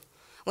to do?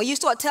 When you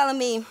start telling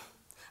me,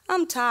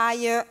 I'm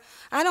tired,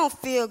 I don't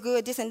feel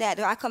good, this and that,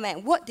 I come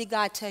at, what did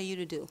God tell you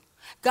to do?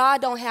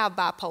 God don't have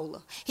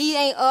bipolar. He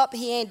ain't up,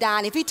 he ain't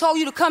down. If he told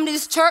you to come to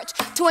this church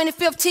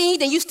 2015,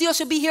 then you still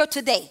should be here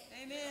today.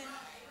 Amen.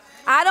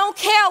 I don't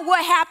care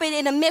what happened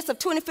in the midst of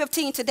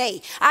 2015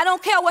 today. I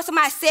don't care what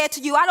somebody said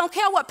to you. I don't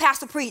care what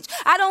pastor preached.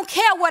 I don't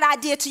care what I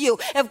did to you.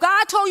 If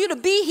God told you to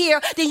be here,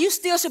 then you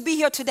still should be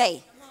here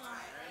today.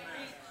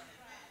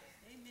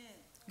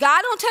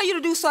 God don't tell you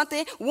to do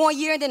something one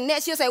year and then the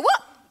next year say,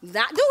 well,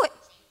 not do it.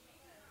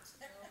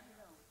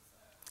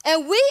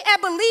 And we as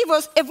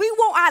believers, if we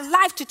want our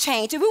life to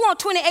change, if we want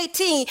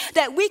 2018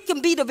 that we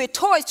can be the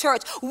victorious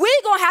church,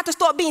 we're going to have to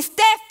start being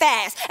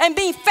steadfast and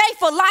being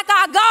faithful like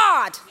our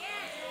God. Yes.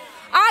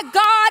 Our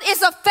God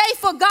is a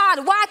faithful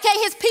God. Why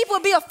can't his people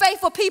be a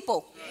faithful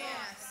people?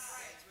 Yes.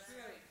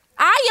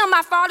 I am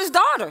my father's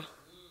daughter.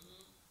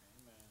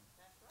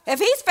 If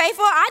he's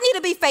faithful, I need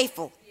to be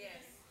faithful.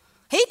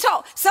 He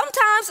told,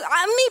 sometimes,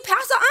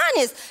 Pastor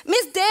Honest,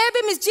 Miss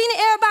Debbie, Miss Gina,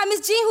 everybody,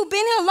 Miss Jean, who've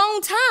been here a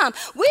long time,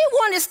 we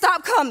wanted to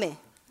stop coming.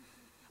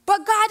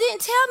 But God didn't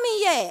tell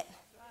me yet.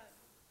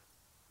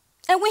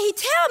 And when he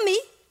tell me,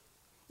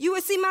 you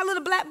would see my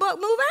little black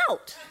buck move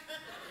out.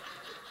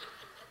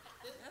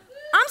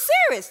 I'm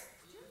serious.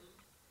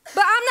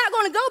 But I'm not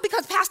going to go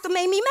because Pastor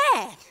made me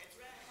mad,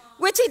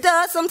 which he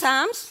does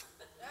sometimes.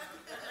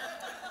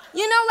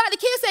 You know, like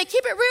the kids say,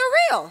 keep it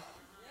real.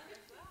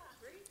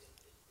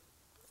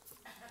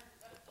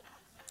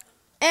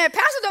 And if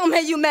pastor don't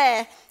make you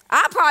mad,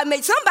 I probably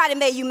make somebody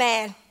make you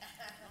mad.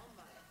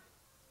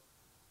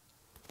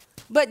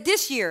 But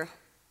this year,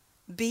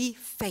 be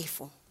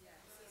faithful.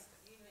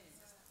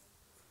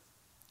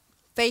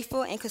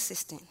 Faithful and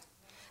consistent.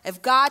 If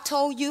God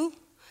told you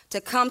to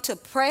come to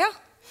prayer,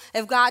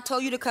 if God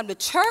told you to come to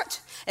church,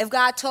 if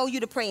God told you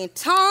to pray in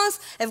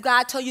tongues, if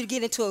God told you to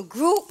get into a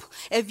group,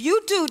 if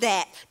you do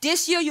that,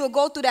 this year you'll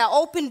go through that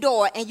open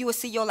door and you will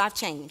see your life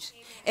change.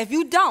 If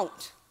you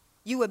don't,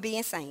 you will be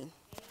insane.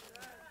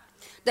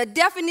 The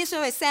definition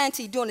of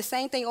insanity, doing the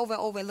same thing over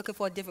and over and looking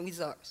for different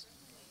results.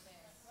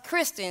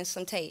 Christians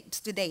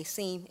today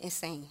seem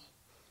insane.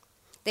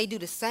 They do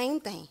the same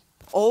thing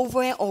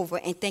over and over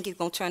and think it's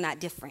going to turn out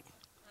different.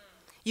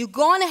 You're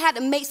going to have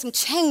to make some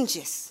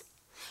changes.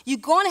 You're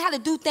going to have to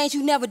do things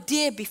you never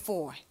did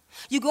before.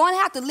 You're going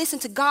to have to listen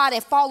to God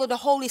and follow the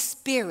Holy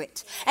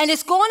Spirit. And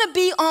it's going to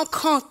be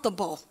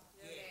uncomfortable.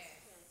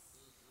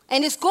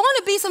 And it's going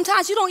to be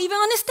sometimes you don't even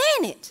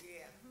understand it.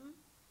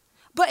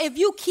 But if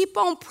you keep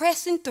on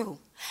pressing through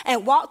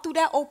and walk through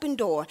that open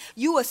door,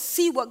 you will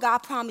see what God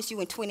promised you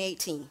in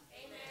 2018. Amen.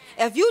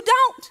 If you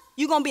don't,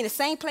 you're going to be in the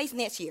same place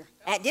next year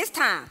at this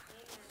time.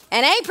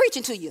 And I ain't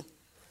preaching to you.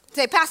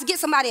 Say, Pastor, get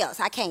somebody else.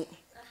 I can't.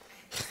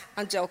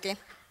 I'm joking.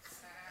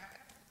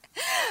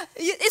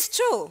 It's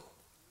true.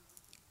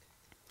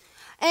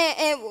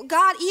 And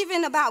God,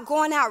 even about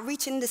going out,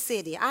 reaching the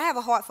city. I have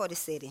a heart for the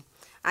city.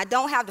 I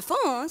don't have the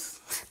funds,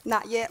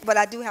 not yet, but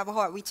I do have a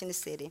heart reaching the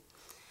city.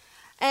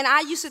 And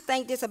I used to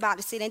think this about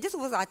the city, and this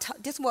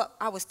is what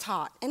I was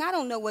taught. And I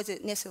don't know was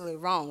it necessarily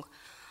wrong.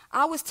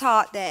 I was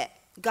taught that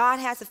God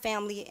has a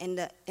family and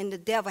the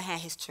devil had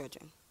his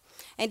children.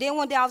 And then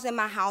one day I was in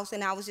my house,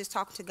 and I was just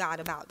talking to God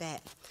about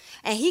that.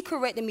 And he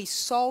corrected me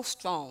so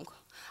strong.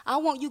 I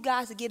want you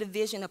guys to get a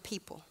vision of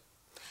people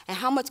and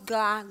how much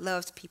God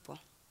loves people.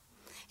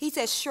 He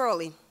said,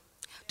 Shirley,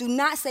 do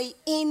not say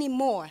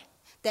anymore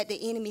that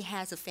the enemy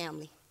has a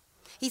family.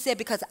 He said,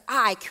 because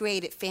I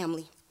created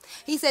family.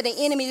 He said the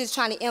enemy is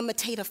trying to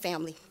imitate a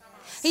family.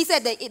 He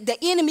said the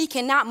enemy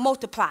cannot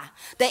multiply.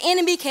 The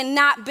enemy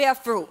cannot bear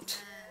fruit.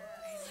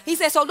 He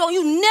said, so don't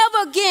you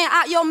never again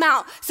out your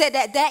mouth say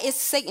that is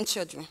Satan's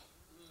children.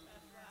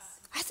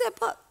 I said,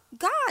 but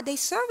God, they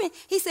serving.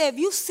 He said, if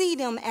you see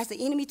them as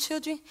the enemy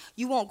children,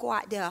 you won't go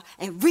out there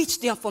and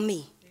reach them for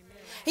me.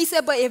 He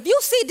said, but if you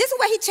see, this is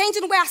where he's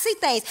changing the way I see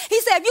things.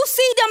 He said, if you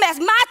see them as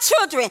my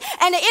children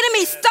and the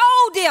enemy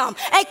stole them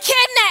and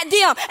kidnapped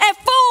them and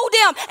fooled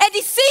them and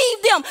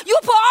deceived them, you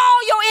put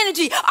all your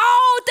energy,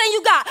 all thing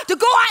you got to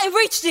go out and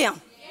reach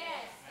them. Yes.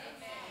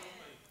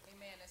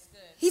 Amen. That's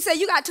good. He said,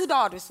 you got 2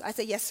 daughters. I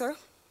said, yes, sir.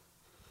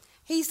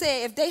 He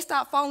said, if they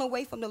start falling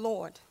away from the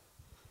Lord,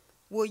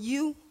 will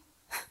you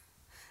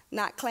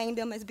not claim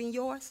them as being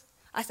yours?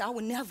 I said, I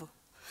would never.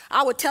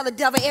 I would tell the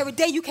devil every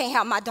day, you can't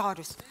have my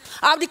daughters.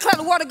 I would declare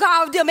the word of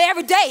God of them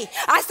every day.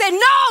 I said,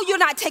 no, you're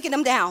not taking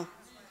them down.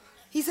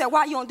 He said,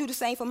 why you don't do the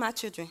same for my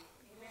children?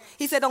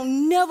 He said,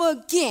 don't never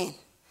again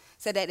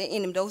say that the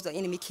enemy, those are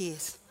enemy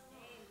kids.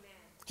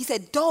 He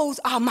said, those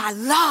are my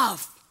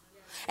love.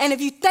 And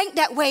if you think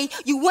that way,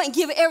 you wouldn't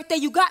give it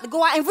everything you got to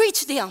go out and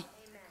reach them.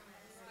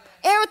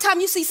 Every time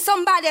you see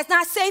somebody that's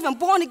not saved and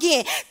born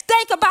again,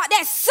 think about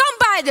that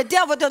somebody the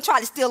devil done try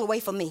to steal away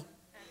from me.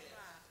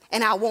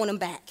 And I want them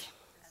back.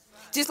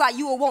 Just like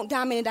you will want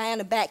Diamond and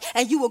Diana back,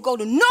 and you will go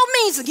to no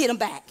means to get them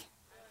back.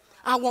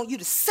 I want you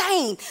the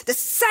same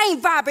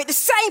vibrate, the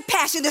same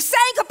passion, the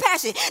same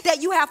compassion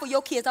that you have for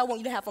your kids, I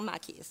want you to have for my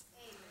kids.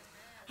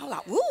 I'm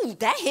like, ooh,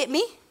 that hit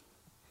me.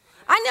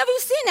 I never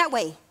even seen that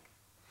way.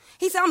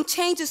 He said, I'm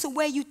changing the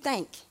way you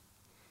think.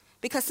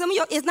 Because some of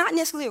your, it's not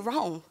necessarily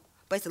wrong,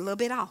 but it's a little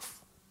bit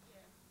off.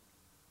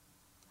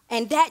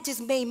 And that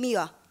just made me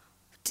a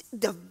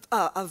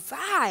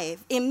vibe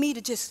in me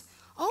to just,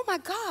 oh my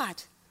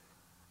God.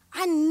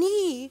 I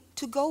need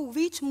to go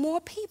reach more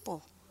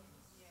people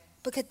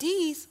because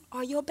these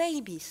are your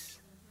babies.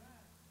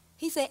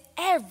 He said,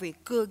 every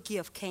good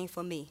gift came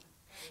from me.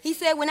 He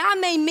said, when I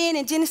made men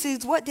in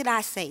Genesis, what did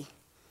I say?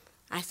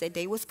 I said,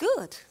 they was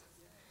good.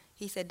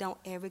 He said, don't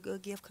every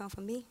good gift come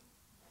from me?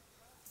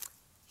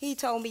 He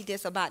told me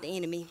this about the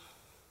enemy.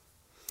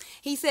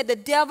 He said, the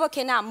devil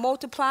cannot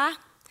multiply.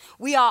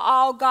 We are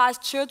all God's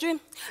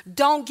children.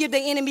 Don't give the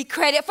enemy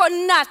credit for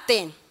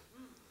nothing.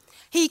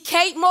 He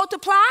can't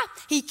multiply.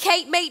 He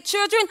can't make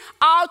children.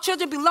 All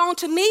children belong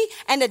to me,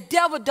 and the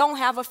devil don't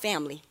have a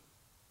family.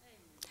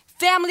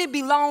 Family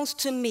belongs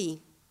to me.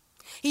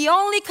 He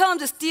only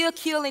comes to steal,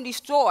 kill, and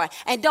destroy,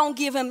 and don't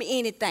give him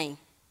anything.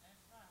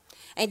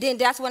 And then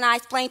that's when I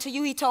explained to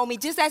you, he told me,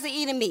 just as an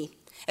enemy,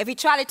 if he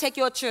try to take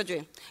your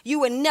children, you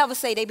would never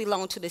say they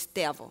belong to this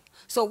devil.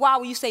 So why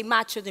would you say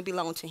my children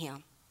belong to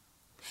him?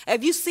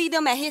 If you see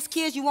them as his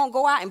kids, you won't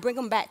go out and bring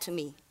them back to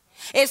me.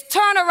 It's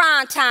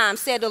turnaround time,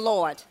 said the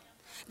Lord.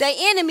 The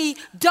enemy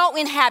don't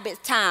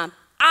inhabit time.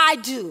 I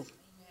do.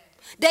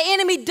 The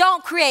enemy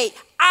don't create.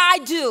 I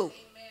do.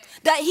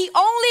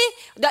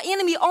 The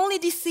enemy only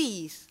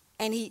deceives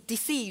and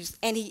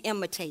he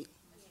imitates.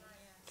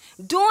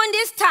 During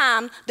this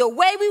time, the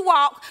way we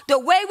walk, the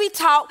way we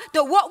talk,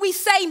 what we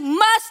say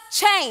must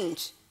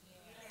change.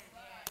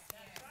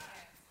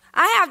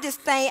 I have this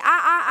thing.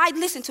 I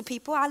listen to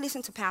people. I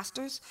listen to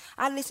pastors.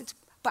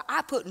 But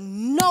I put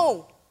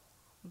nobody.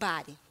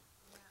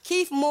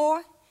 Keith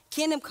Moore,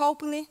 Kenneth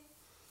Copeland,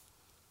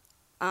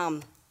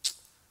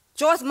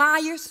 Joyce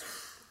Myers,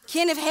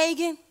 Kenneth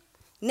Hagin,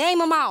 name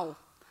them all.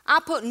 I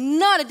put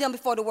none of them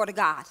before the word of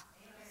God.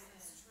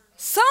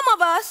 Some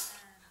of us,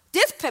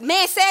 this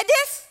man said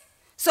this,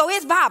 so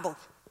it's Bible.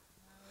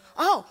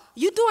 Oh,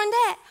 you doing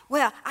that?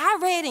 Well, I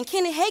read in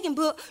Kenneth Hagin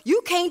book,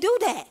 you can't do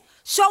that.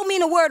 Show me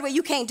in the word where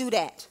you can't do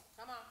that.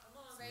 Come on,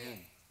 say it.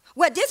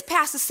 Well, this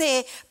pastor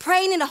said,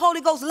 praying in the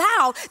Holy Ghost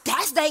loud,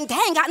 they ain't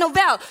got no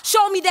value.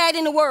 Show me that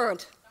in the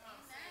word.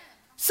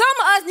 Some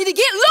of us need to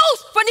get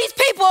loose from these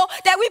people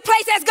that we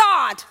place as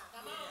God.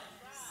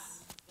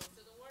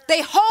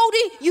 They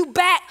holding you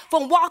back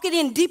from walking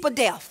in deeper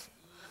depth.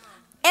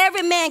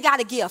 Every man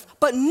got a gift,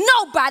 but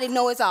nobody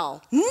knows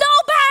all.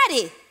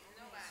 Nobody.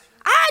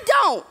 I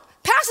don't.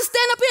 Pastor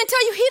stand up here and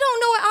tell you he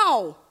don't know it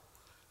all.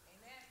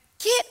 Amen.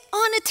 Get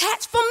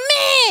unattached from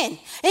men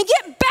and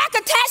get back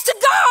attached to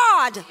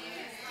God. Amen.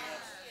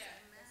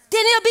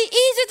 Then it'll be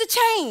easy to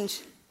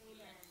change.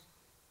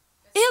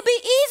 It'll be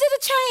easy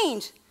to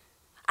change.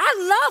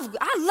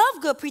 I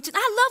love good preaching.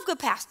 I love good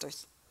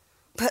pastors.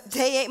 But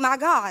they ain't my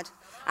God.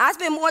 I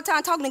spend more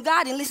time talking to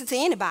God than listening to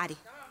anybody.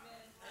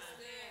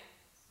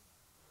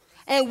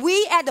 And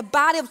we at the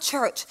body of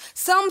church,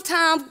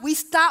 sometimes we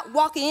stop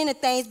walking into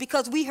things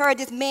because we heard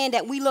this man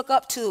that we look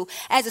up to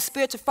as a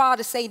spiritual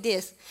father say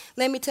this.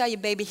 Let me tell you,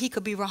 baby, he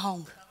could be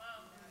wrong.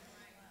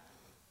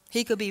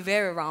 He could be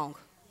very wrong.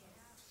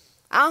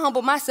 I'll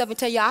humble myself and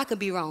tell you I could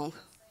be wrong.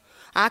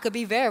 I could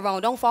be very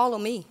wrong. Don't follow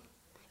me.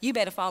 You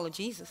better follow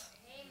Jesus.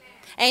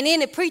 And then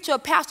the preacher or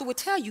pastor will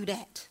tell you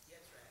that.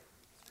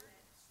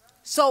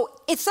 So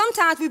it's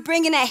sometimes we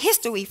bring in that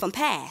history from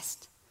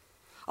past.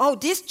 Oh,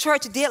 this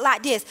church did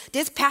like this.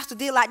 This pastor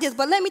did like this.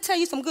 But let me tell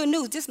you some good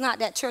news. This is not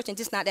that church and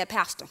this is not that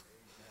pastor.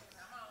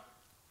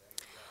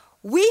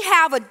 We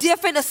have a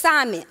different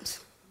assignment.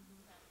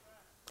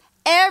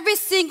 Every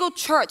single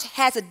church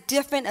has a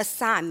different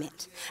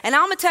assignment. And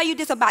I'm going to tell you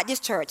this about this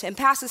church. And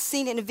Pastor's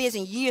seen it in the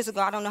vision years ago.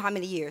 I don't know how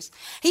many years.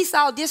 He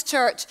saw this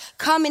church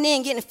coming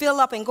in, getting filled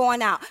up and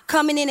going out.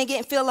 Coming in and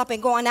getting filled up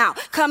and going out.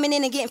 Coming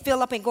in and getting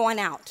filled up and going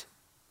out.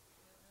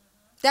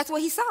 That's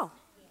what he saw.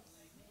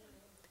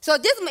 So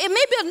it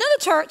may be another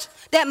church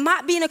that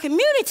might be in a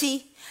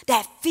community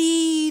that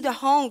feed the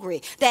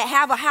hungry, that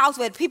have a house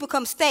where people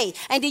come stay.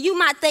 And then you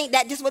might think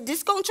that this is what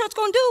this church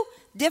going to do.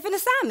 Different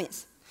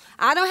assignments.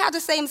 I don't have the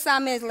same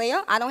assignment as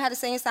Leah. I don't have the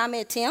same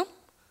assignment as Tim.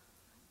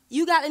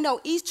 You got to know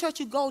each church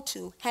you go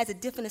to has a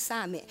different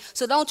assignment.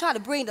 So don't try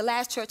to bring the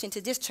last church into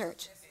this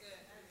church.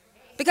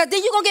 Because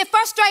then you're going to get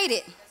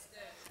frustrated.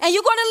 And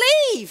you're going to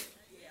leave.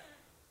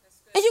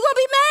 And you're going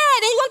to be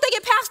mad. And you're going to think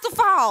it's pastor's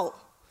fault.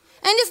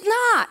 And it's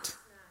not.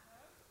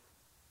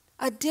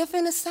 A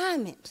different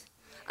assignment.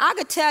 I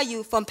could tell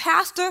you from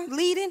pastor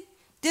leading,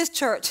 this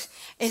church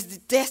is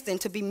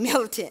destined to be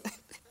militant.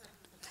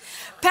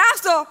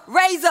 Pastor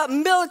raise up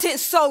militant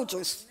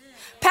soldiers.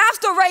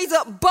 Pastor raise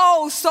up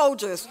bold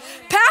soldiers.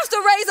 Pastor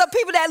raise up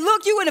people that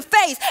look you in the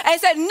face and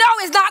say, no,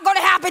 it's not going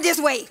to happen this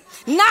way.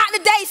 Not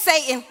today,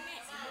 Satan.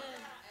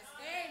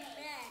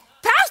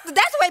 Pastor,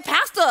 that's the way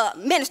pastor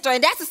minister,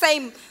 and that's the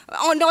same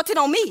anointing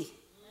on me.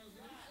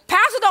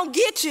 Pastor don't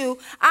get you.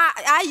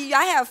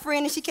 I have a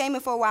friend, and she came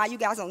in for a while. You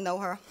guys don't know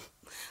her.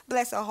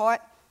 Bless her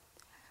heart.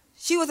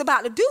 She was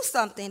about to do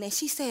something, and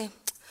she said,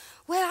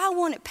 well, I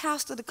wanted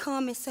pastor to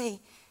come and say,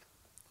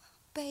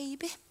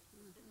 baby,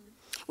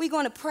 we're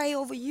going to pray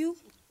over you,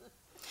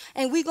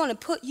 and we're going to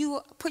put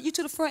you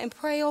to the front and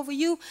pray over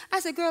you. I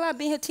said, girl, I've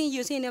been here 10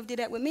 years. He never did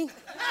that with me.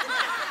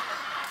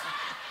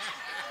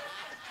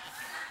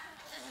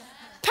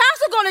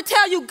 Pastor going to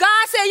tell you,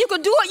 God said you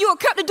could do it. You were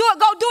kept to do it.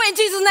 Go do it in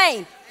Jesus'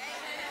 name.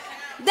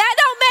 Amen. That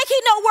don't make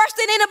he no worse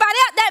than anybody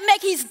else. That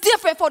make he's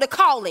different for the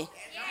calling.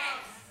 Yes.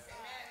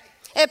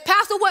 If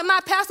pastor wasn't my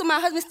pastor, my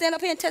husband stand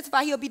up here and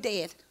testify, he'll be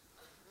dead.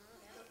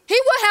 He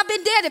would have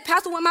been dead if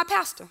pastor wasn't my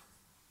pastor.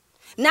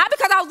 Not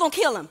because I was going to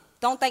kill him.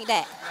 Don't think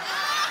that.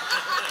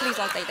 Please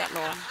don't think that,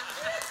 Lord.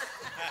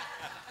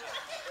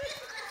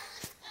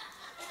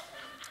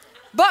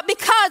 But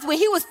because when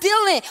he was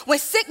dealing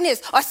with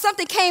sickness or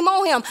something came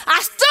on him,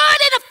 I stood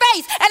in the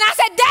face and I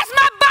said, that's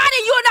my body.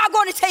 You're not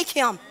going to take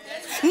him.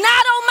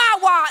 Not on my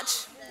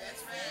watch.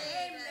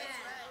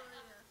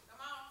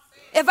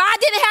 If I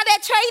didn't have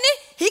that training,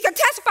 he could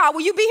testify.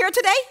 Will you be here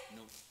today?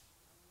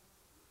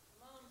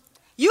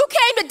 You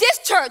came to this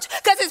church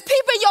because there's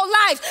people in your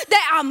life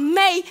that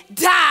may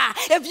die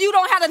if you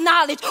don't have the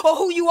knowledge of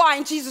who you are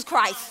in Jesus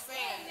Christ.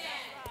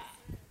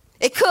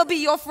 It could be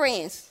your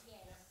friends.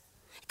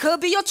 It could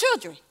be your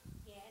children.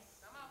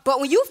 But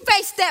when you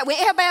face that, when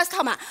everybody else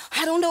talking about,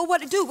 I don't know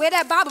what to do, where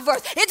that Bible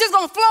verse, it's just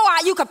going to flow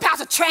out. You can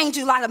pastor train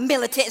you like a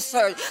militant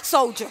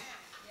soldier.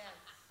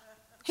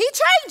 He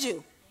trained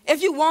you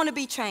if you want to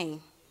be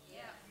trained.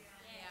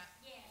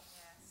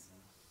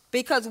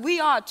 Because we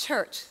are a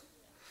church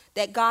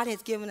that God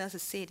has given us a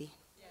city.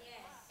 Yes.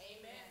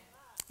 Amen.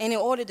 And in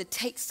order to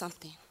take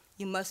something,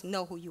 you must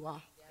know who you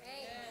are.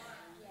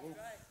 Yes.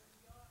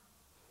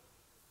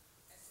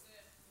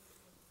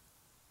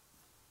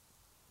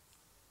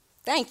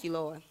 Thank you,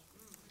 Lord.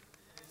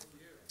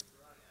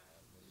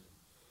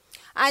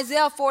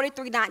 Isaiah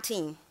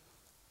 43:19.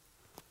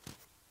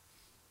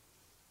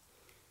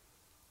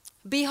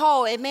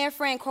 Behold, a man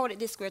friend quoted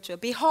this scripture.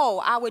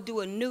 Behold, I will do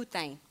a new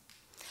thing,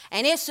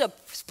 and it shall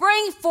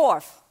spring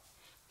forth.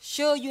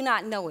 Sure you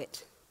not know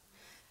it?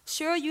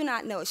 Sure you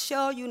not know it?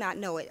 Sure you not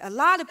know it? A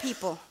lot of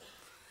people,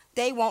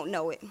 they won't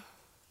know it.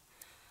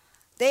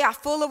 They are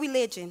full of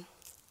religion.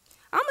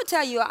 I'm going to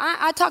tell you,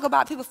 I talk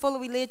about people full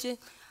of religion.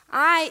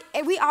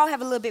 We all have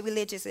a little bit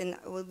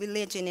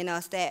religion in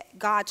us that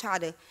God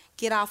tried to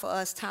get off of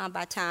us time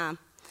by time.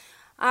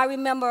 I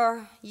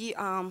remember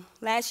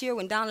last year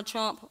when Donald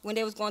Trump, when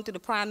they was going through the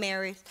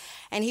primaries,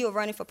 and he was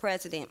running for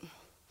president.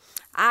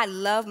 I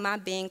love my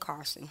Ben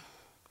Carson.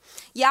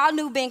 Y'all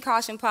knew Ben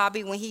Carson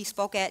probably when he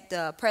spoke at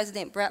the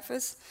president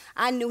breakfast.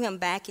 I knew him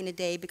back in the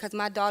day because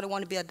my daughter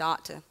wanted to be a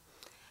doctor.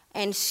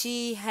 And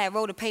she had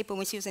wrote a paper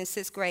when she was in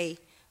 6th grade,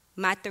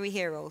 My Three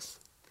Heroes: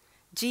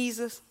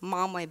 Jesus,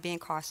 Mama, and Ben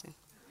Carson.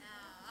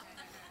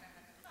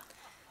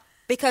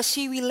 Because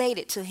she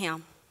related to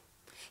him.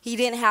 He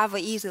didn't have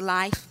an easy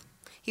life.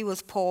 He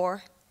was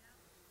poor.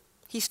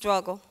 He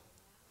struggled.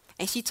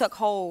 And she took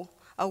hold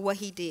of what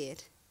he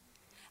did.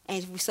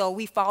 And so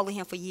we followed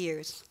him for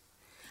years.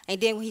 And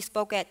then when he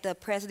spoke at the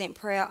president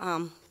prayer,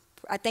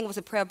 I think it was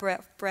a prayer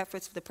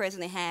breakfast the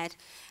president had,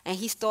 and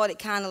he started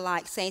kind of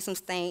like saying some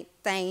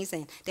things,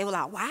 and they were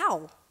like,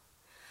 wow.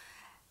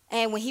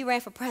 And when he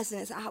ran for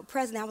president, I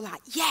was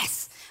like,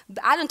 yes.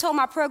 I done told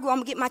my prayer group I'm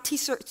going to get my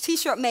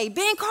t-shirt made.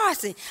 Ben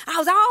Carson, I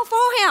was all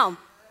for him.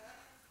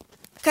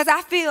 Because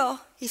I feel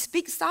he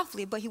speaks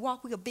softly, but he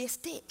walks with a big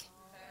stick.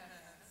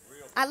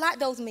 I like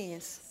those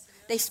men.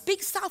 They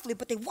speak softly,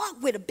 but they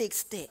walk with a big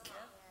stick.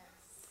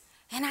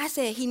 And I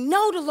said, he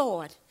know the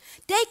Lord.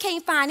 They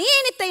can't find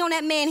anything on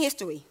that man's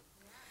history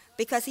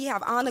because he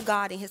have honored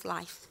God in his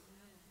life.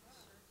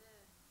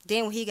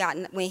 Then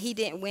when he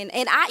didn't win,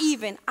 and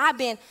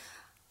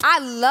I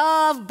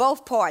love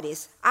both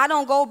parties. I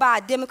don't go by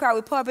Democrat,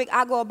 Republic.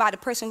 I go by the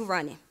person who's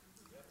running.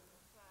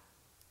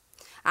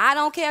 I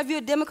don't care if you're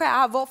a Democrat.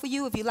 I'll vote for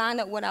you if you line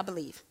up what I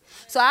believe.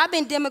 So I've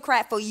been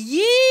Democrat for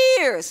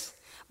years.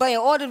 But in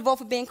order to vote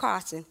for Ben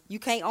Carson, you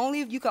can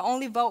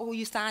only vote who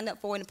you signed up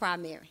for in the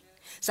primary.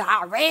 So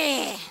I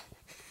ran.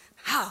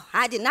 Oh,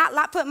 I did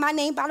not put my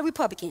name by the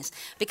Republicans.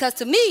 Because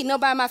to me,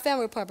 nobody in my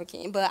family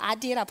Republican. But I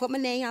did. I put my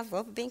name. I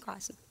voted for Ben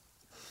Carson.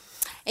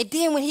 And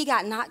then when he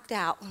got knocked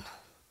out,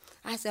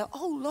 I said,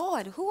 oh,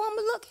 Lord, who I'm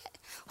going to look at?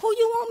 Who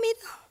you want me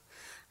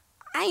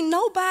to? Ain't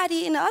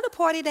nobody in the other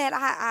party that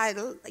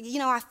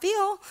I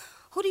feel.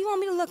 Who do you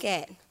want me to look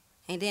at?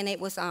 And then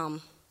it was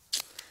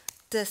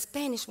the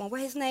Spanish one.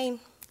 What's his name?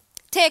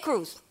 Ted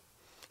Cruz.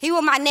 He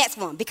was my next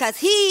one because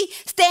he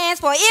stands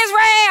for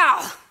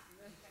Israel.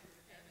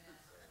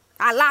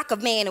 I like a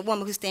man and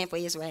woman who stand for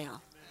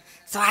Israel.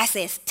 So I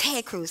said,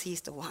 Ted Cruz,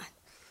 he's the one.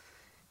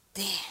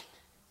 Then,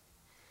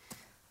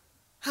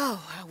 I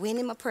went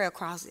in my prayer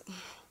closet.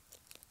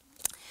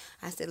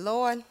 I said,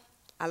 Lord,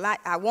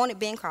 I wanted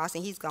Ben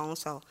Carson. He's gone,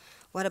 so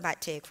what about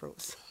Ted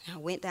Cruz? I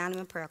went down in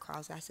my prayer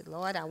closet. I said,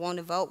 Lord, I want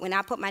to vote. When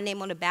I put my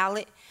name on the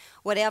ballot,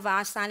 whatever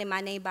I'm signing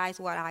my name by is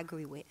what I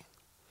agree with.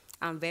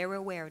 I'm very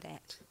aware of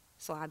that.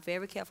 So I'm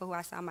very careful who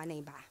I sign my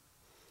name by.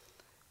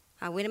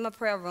 I went in my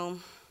prayer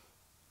room.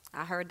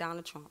 I heard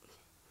Donald Trump.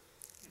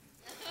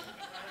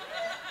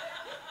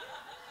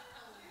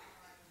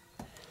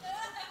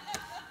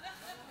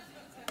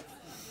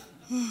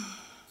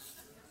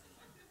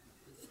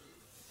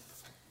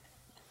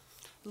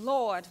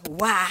 Lord,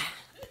 why?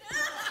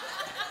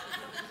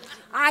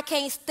 I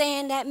can't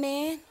stand that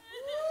man.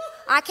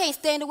 I can't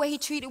stand the way he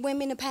treated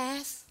women in the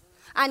past.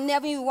 I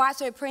never even watched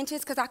The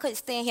Apprentice because I couldn't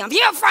stand him.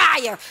 You're a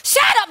fryer.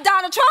 Shut up,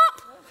 Donald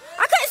Trump.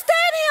 I couldn't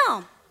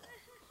stand him.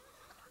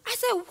 I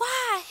said,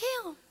 why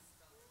him?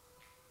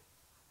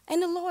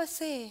 And the Lord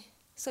said,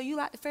 so you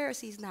like the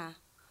Pharisees now?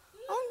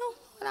 Oh,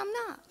 no, Lord, I'm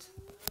not.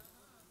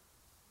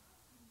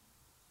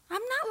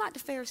 I'm not like the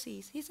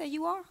Pharisees. He said,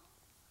 you are?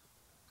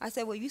 I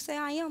said, well, you say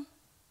I am.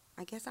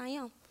 I guess I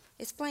am.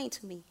 Explain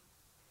to me.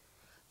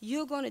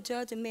 You're going to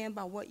judge a man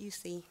by what you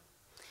see.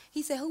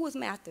 He said, who was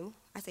Matthew?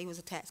 I said, he was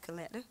a tax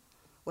collector.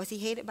 Was he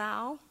hated by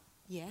all?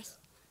 Yes.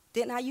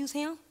 Didn't I use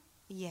him?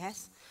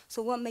 Yes.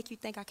 So what make you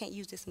think I can't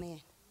use this man?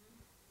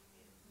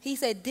 He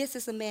said, this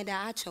is a man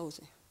that I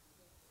chosen.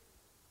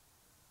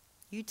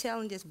 You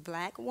telling this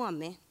black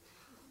woman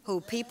who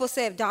people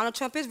said Donald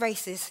Trump is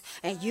racist,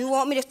 and you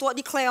want me to start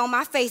declare on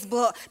my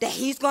Facebook that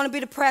he's going to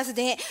be the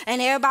president,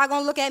 and everybody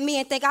going to look at me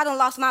and think I done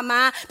lost my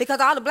mind because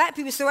all the black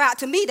people swear out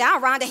to me that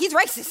I'm around that he's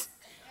racist.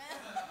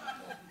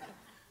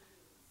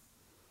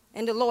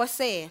 And the Lord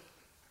said,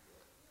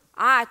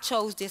 I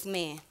chose this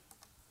man.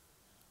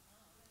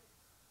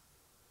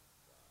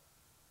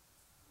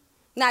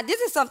 Now, this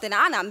is something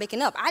I'm not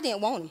making up. I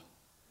didn't want him.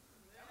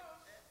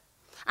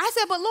 I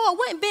said, but Lord,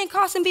 wouldn't Ben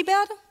Carson be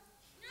better?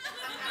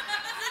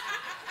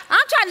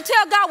 I'm trying to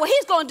tell God what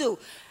he's going to do.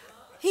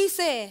 He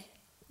said,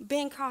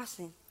 Ben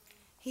Carson,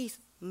 he's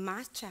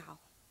my child.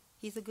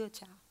 He's a good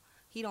child.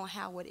 He don't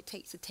have what it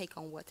takes to take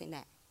on what's in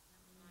that.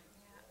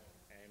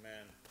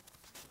 Amen.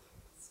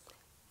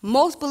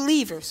 Most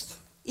believers,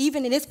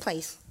 even in this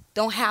place,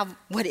 don't have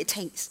what it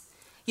takes.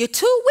 You're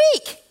too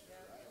weak.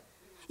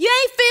 You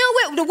ain't filled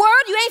with the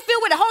word. You ain't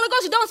filled with the Holy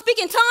Ghost. You don't speak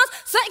in tongues.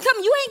 Something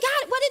coming. You ain't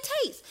got what it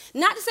takes.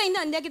 Not to say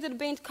nothing negative to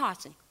Ben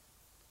Carson.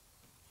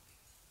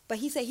 But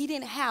he said he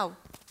didn't have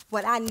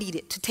what I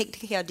needed to take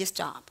care of this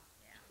job.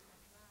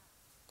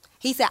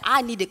 He said,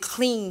 I need to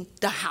clean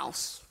the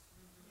house.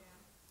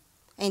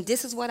 And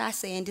this is what I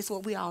say, and this is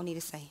what we all need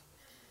to say.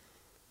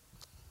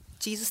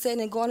 Jesus said in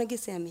the Garden of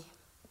Gethsemane,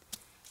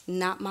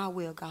 not my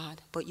will,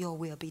 God, but your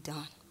will be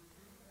done.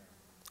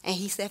 And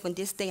he said, from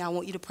this day, I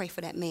want you to pray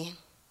for that man.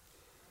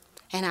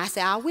 And I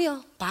said, I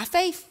will, by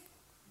faith.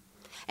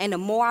 And the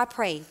more I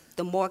pray,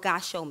 the more God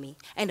showed me,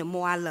 and the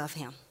more I love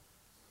him.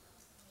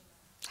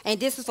 And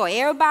this is for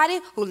everybody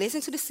who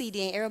listens to the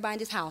CD and everybody in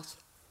this house.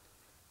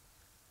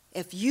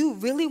 If you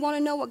really want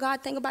to know what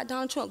God thinks about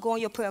Donald Trump, go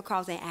on your prayer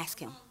calls and ask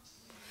him.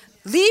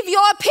 Leave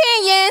your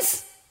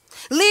opinions.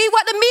 Leave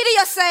what the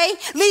media say.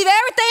 Leave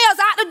everything else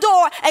out the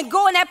door and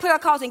go in that prayer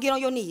calls and get on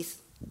your knees.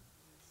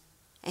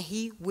 And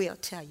he will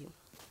tell you.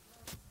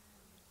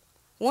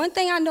 One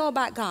thing I know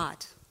about God,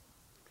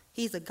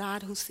 he's a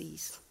God who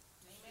sees.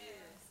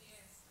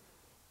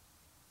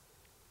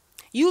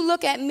 You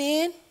look at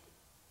men,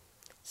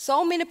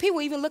 so many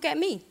people even look at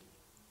me.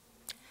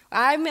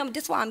 I remember,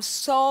 this is why I'm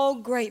so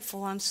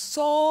grateful. I'm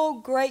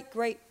so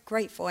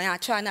grateful. And I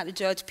try not to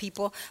judge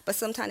people, but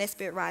sometimes that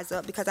spirit rises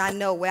up because I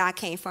know where I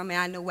came from and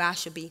I know where I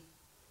should be.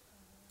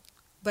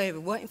 But if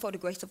it wasn't for the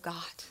grace of God.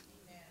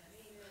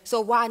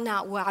 So why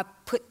not will I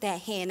put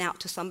that hand out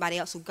to somebody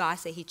else who God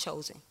said he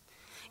chosen?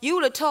 You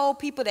would have told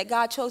people that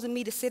God chosen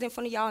me to sit in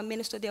front of y'all and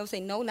minister. They would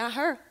say, no, not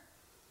her.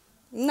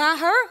 Not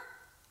her.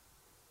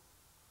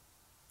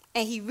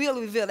 And he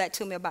really revealed that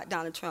to me about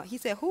Donald Trump. He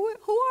said, who are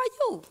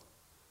you?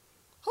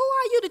 Who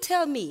are you to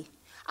tell me?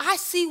 I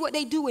see what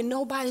they do when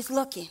nobody's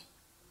looking.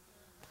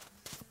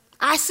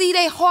 I see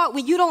their heart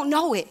when you don't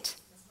know it.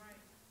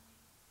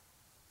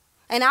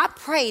 And I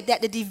pray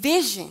that the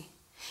division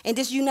in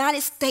this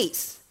United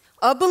States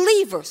of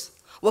believers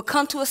will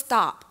come to a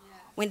stop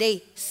when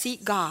they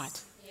seek God.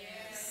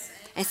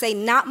 And say,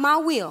 not my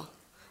will,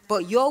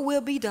 but your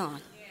will be done.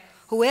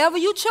 Whoever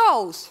you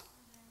chose,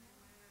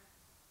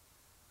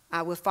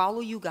 I will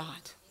follow you,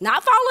 God.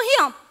 Not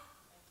follow him,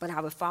 but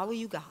I will follow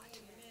you, God.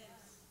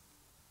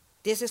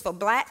 This is for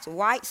blacks,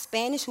 whites,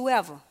 Spanish,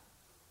 whoever.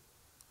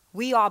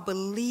 We are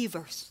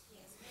believers.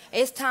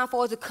 It's time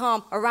for us to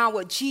come around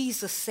what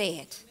Jesus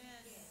said.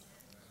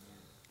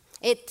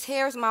 It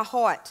tears my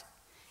heart,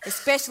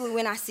 especially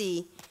when I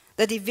see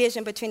the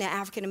division between the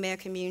African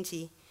American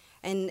community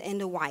and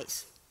the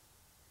whites,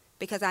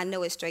 because I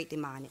know it's straight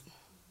demonic.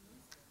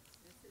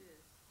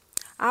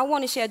 I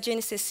want to share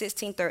Genesis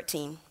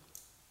 16:13.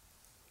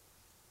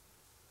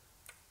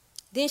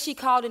 Then she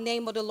called the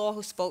name of the Lord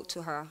who spoke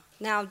to her.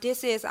 Now,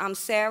 this is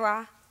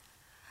Sarah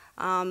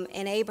and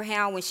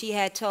Abraham when she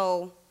had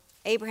told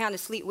Abraham to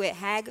sleep with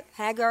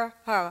Hagar,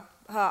 her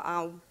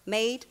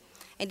maid,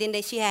 and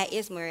then she had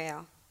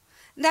Ishmael.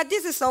 Now,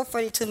 this is so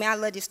funny to me. I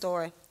love this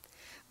story.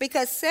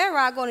 Because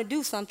Sarah going to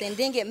do something and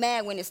then get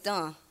mad when it's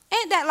done.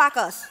 Ain't that like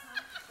us?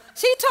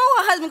 She told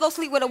her husband to go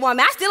sleep with a woman.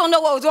 I still don't know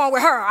what was wrong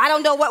with her. I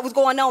don't know what was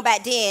going on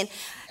back then.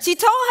 She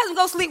told her husband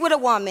to go sleep with a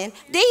woman.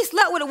 Then he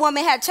slept with a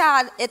woman, had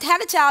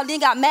a child, then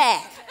got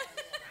mad.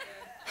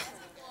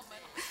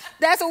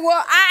 That's a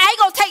word. I ain't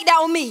going to take that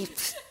on me.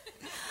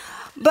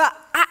 But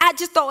I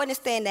just don't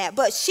understand that.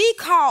 But she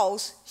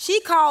calls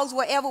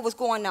whatever was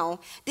going on.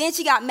 Then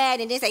she got mad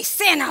and then say,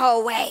 send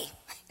her away.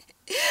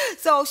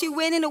 So she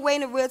went in the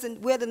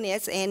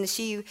wilderness, and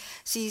she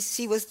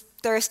was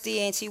thirsty,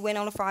 and she went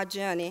on a far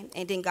journey,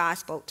 and then God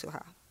spoke to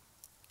her.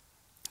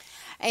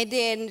 And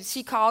then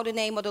she called the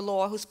name of the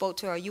Lord who spoke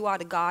to her. You are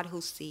the God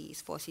who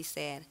sees, for she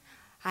said,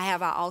 I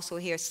also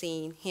here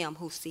seen him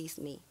who sees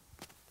me.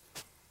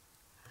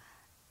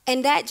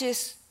 And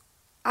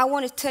I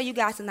want to tell you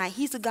guys tonight,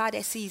 he's a God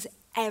that sees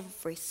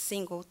every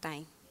single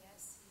thing.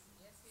 Yes,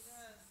 he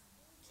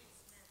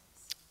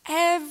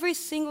does. Every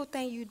single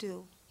thing you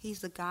do,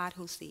 he's the God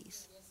who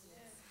sees.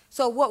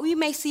 So what we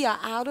may see our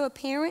outer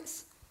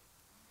appearance,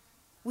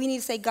 we need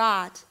to say,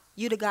 God,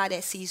 you're the God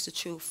that sees the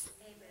truth.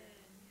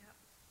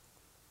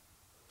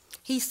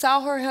 He saw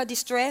her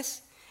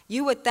distress.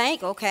 You would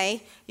think,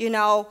 okay,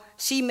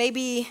 she may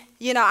be,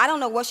 I don't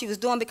know what she was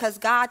doing, because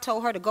God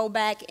told her to go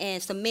back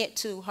and submit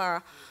to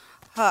her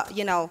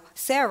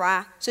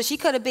Sarah. So she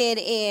could have been,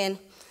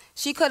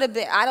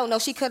 I don't know,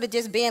 she could have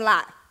just been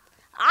like,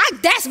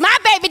 that's my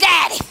baby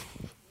daddy.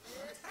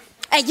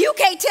 And you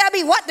can't tell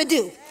me what to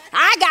do.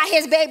 I got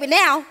his baby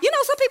now.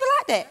 Some people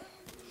like that.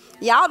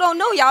 Y'all don't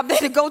know. Y'all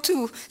better go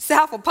to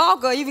South of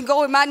Park or even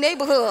go in my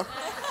neighborhood.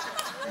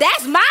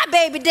 That's my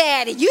baby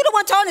daddy. You the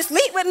one told him to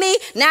sleep with me.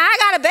 Now I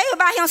got a baby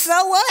by him,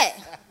 so what?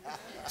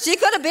 She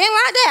could have been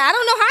like that. I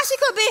don't know how she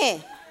could have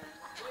been.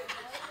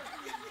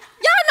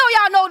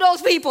 Y'all know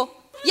those people.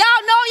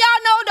 Y'all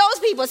know those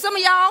people. Some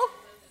of y'all.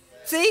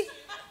 See?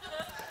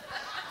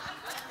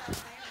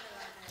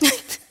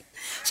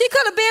 She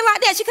could have been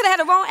like that. She could have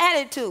had the wrong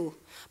attitude.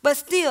 But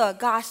still,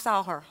 God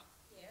saw her.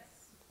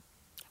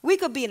 We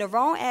could be in the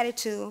wrong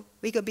attitude.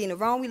 We could be in the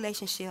wrong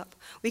relationship.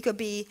 We could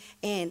be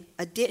in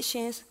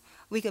addictions.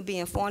 We could be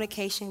in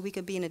fornication. We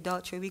could be in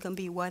adultery. We can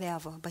be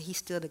whatever. But he's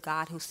still the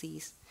God who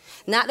sees.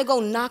 Not to go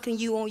knocking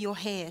you on your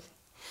head,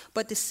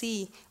 but to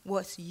see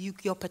what's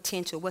your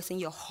potential, what's in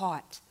your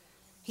heart.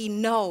 He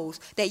knows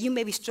that you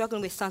may be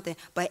struggling with something,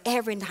 but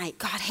every night,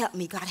 God help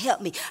me, God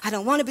help me. I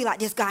don't want to be like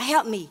this, God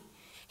help me.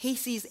 He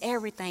sees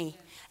everything.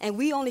 And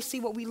we only see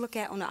what we look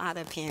at on the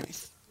outer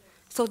appearance.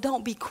 So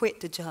don't be quick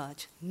to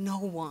judge. No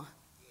one.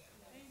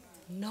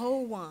 No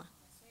one.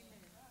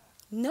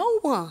 No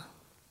one.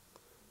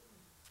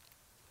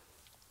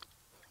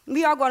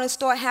 We are going to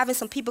start having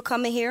some people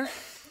come in here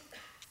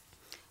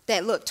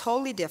that look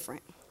totally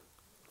different.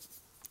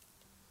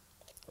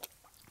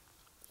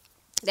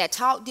 that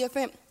talk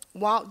different,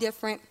 walk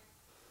different,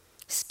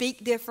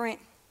 speak different.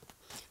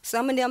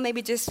 Some of them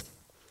maybe just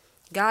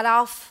got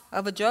off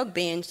of a drug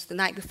binge the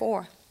night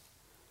before.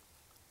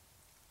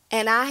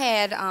 And I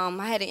had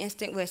an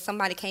instant where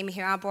somebody came in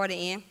here, I brought her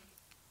in,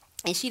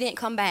 and she didn't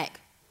come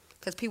back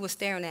because people were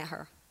staring at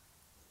her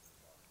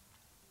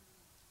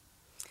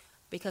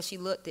because she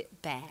looked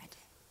it bad.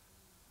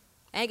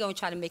 I ain't going to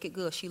try to make it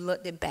good. She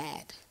looked it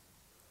bad.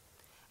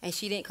 And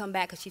she didn't come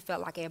back because she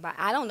felt like everybody,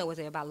 I don't know what's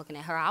everybody looking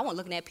at her. I wasn't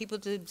looking at people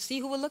to see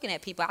who was looking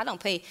at people. I don't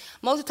pay,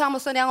 most of the time on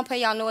Sunday, I don't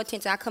pay y'all no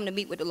attention. I come to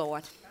meet with the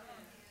Lord.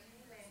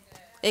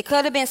 It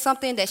could have been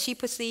something that she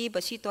perceived,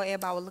 but she thought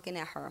everybody was looking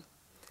at her.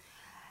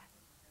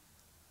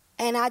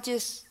 And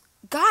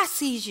God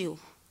sees you.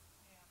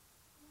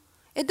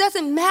 It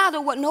doesn't matter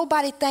what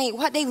nobody think,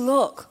 what they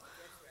look.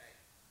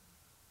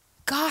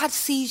 God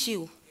sees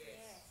you.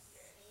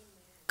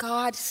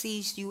 God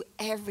sees you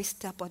every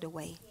step of the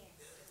way.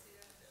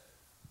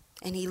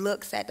 And he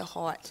looks at the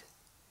heart.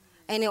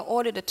 And in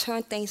order to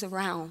turn things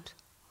around,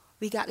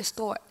 we got to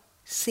start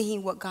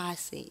seeing what God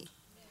sees.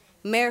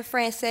 Mary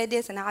Fran said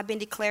this, and I've been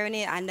declaring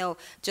it. I know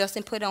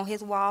Justin put it on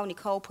his wall,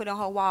 Nicole put it on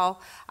her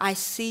wall. I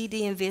see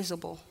the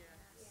invisible.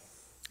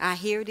 I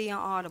hear the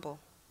inaudible.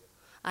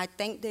 I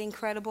think the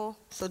incredible,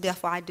 so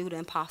therefore I do the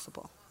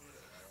impossible.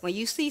 When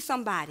you see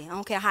somebody, I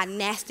don't care how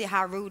nasty,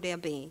 how rude they're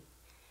being,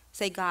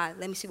 say, God,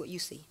 let me see what you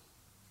see.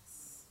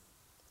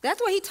 That's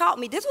what he taught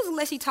me. This was a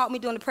lesson he taught me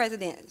during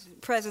the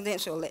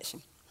presidential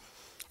election.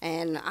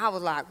 And I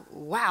was like,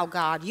 wow,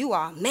 God, you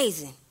are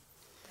amazing.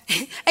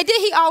 And then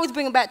he always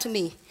bring it back to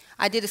me.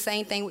 I did the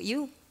same thing with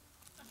you.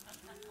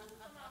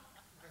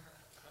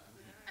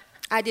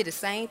 I did the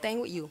same thing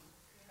with you.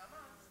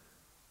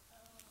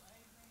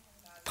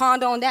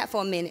 Ponder on that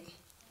for a minute.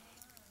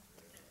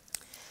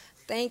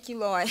 Thank you,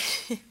 Lord.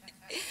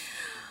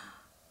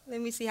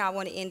 Let me see how I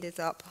want to end this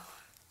up.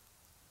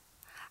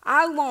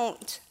 I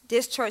want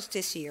this church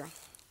this year.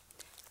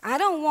 I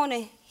don't want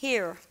to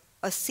hear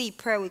or see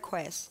prayer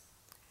requests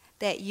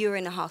that you're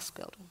in the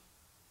hospital,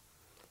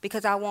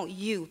 because I want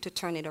you to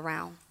turn it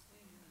around.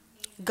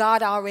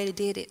 God already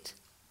did it.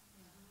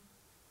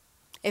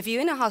 If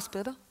you're in the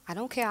hospital, I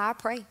don't care, I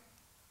pray.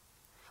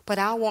 But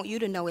I want you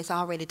to know it's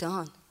already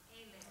done.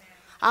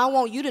 I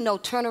want you to know,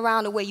 turn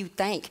around the way you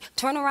think.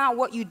 Turn around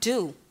what you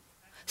do.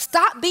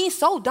 Stop being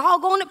so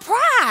doggone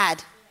pride.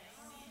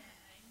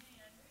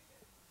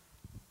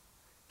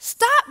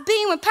 Stop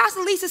being, when Pastor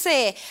Lisa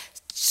said,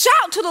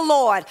 shout to the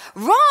Lord,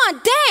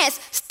 run, dance.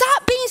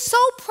 Stop being so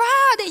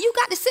proud that you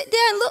got to sit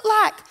there and look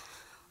like,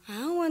 I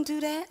don't want to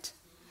do that.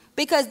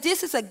 Because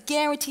this is a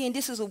guarantee and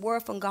this is a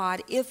word from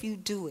God. If you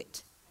do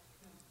it,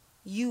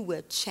 you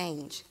will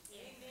change.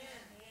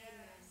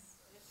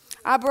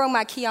 I broke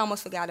my key, I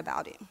almost forgot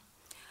about it.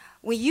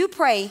 When you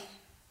pray,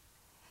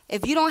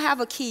 if you don't have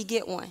a key,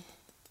 get one.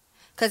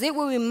 Because it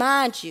will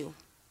remind you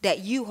that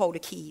you hold the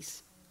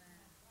keys.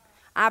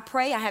 I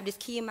pray, I have this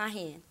key in my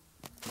hand.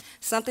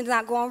 Something's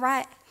not going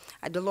right.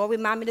 The Lord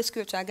remind me of the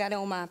scripture. I got it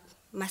on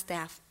my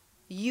staff.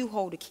 You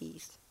hold the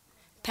keys.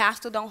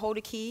 Pastor don't hold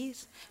the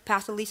keys.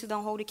 Pastor Lisa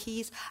don't hold the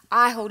keys.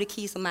 I hold the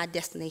keys to my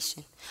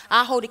destination.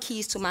 I hold the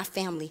keys to my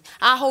family.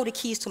 I hold the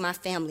keys to my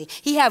family.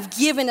 He have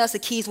given us the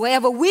keys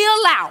wherever we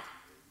allow.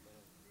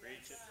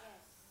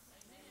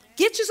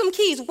 Get you some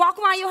keys. Walk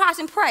around your house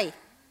and pray.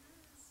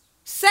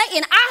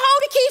 Satan, I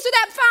hold the keys to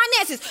that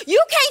finances.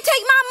 You can't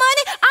take my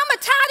money. I'm a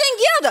tithe and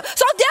giver.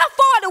 So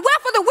therefore, the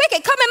wealth of the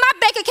wicked come in my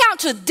bank account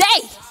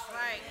today. That's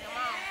right. Come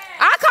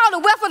on. I call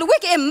the wealth of the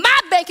wicked in my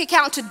bank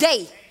account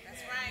today.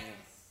 That's right.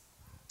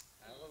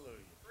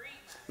 Hallelujah.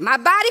 My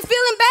body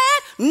feeling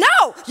bad?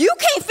 No, you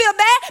can't feel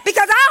bad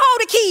because I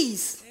hold the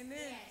keys. Amen.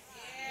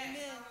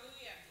 Amen.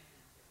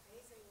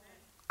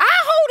 I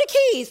hold the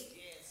keys.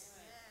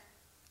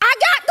 I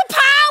got the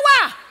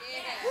power.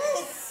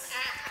 Yes.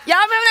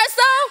 Y'all remember that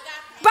song?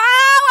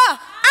 Power.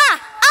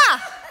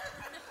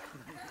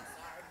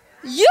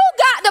 You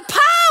got the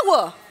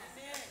power.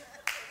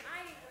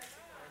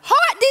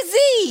 Heart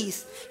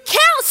disease,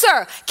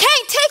 cancer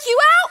can't take you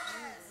out.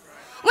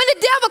 When the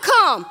devil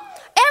come,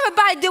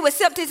 everybody deal with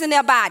symptoms in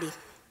their body.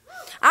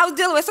 I was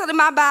dealing with something in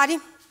my body,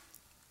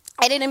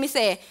 and then me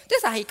say, this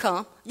is how he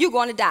come. You're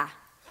going to die.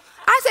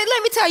 I said,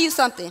 let me tell you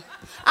something.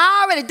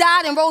 I already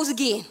died and rose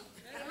again.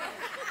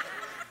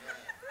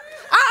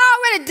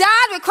 I already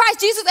died with Christ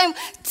Jesus, and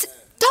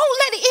don't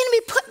let the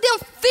enemy put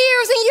them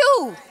fears in you.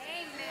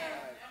 Amen.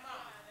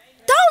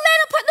 Don't let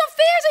him put them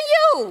fears in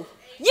you.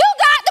 You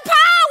got the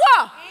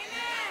power.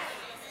 Amen.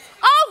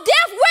 Oh,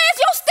 death, where's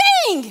your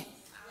sting?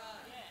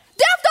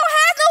 Death don't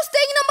have no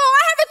sting no more.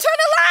 I have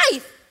eternal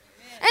life.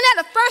 And at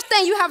the first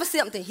thing you have a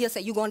symptom, he'll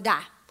say, you're going to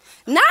die.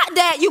 Not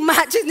that you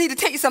might just need to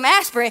take some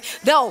aspirin.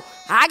 No,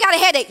 I got a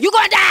headache. You're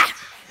going to die.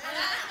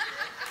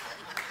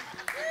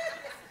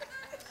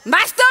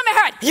 My stomach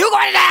hurt. You're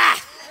going to die.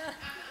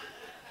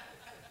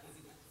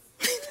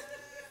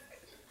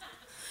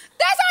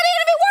 That's how the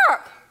enemy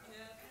works.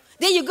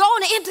 Then you go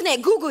on the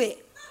internet, Google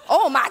it.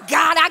 Oh my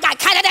God, I got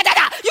kind of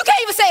da. You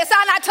can't even say it,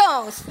 sound like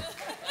tongues.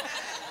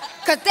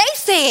 Because they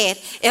said,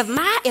 if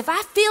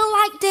I feel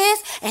like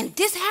this and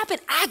this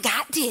happened, I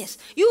got this.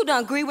 You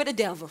done agree with the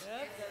devil.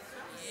 Yep.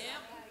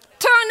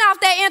 Turn off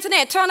that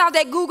internet, turn off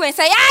that Google and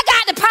say, I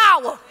got the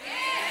power.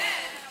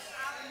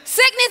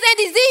 Sickness and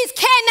disease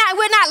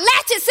will not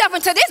latch itself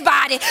into this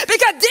body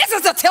because this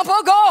is the temple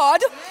of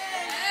God.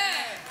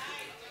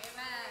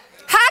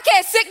 How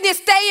can sickness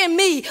stay in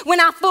me when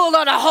I'm full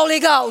of the Holy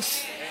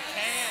Ghost?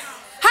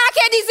 How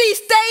can disease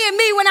stay in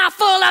me when I'm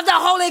full of the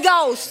Holy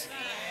Ghost?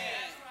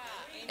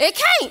 It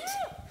can't.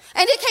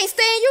 And it can't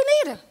stay in you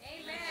neither.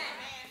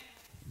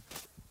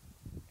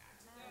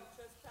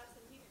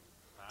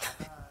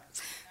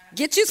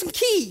 Get you some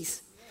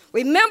keys.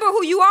 Remember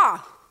who you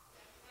are.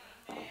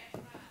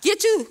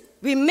 Get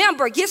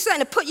something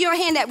to put in your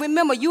hand that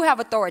remember you have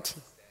authority.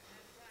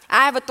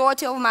 I have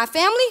authority over my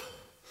family.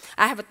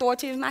 I have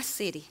authority over my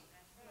city.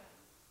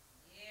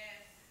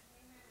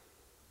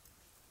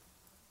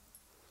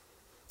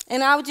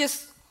 And I was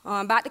just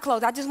about to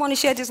close. I just want to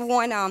share this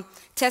one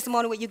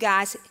testimony with you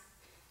guys.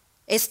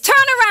 It's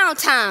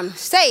turnaround time.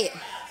 Say it.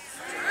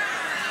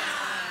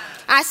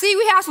 I see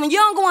we have some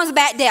young ones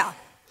back there.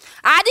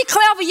 I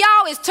declare for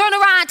y'all it's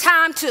turnaround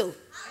time too.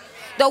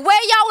 The way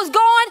y'all was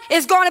going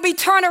is going to be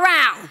turned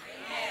around.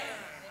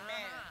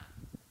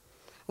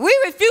 We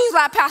refuse,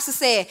 like Pastor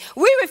said,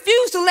 we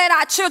refuse to let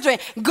our children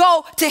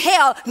go to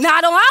hell,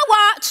 not on our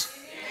watch.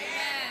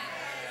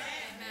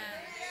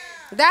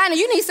 Diana,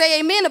 you need to say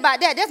amen about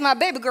that. That's my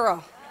baby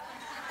girl.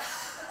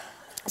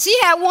 She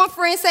had one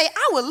friend say,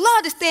 I would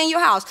love to stay in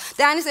your house.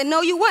 Diana said,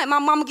 no, you wouldn't. My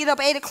mama get up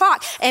at 8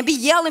 o'clock and be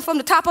yelling from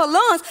the top of her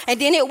lungs,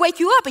 and then it'll wake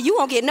you up and you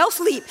won't get no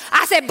sleep.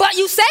 I said, but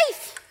you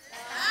safe.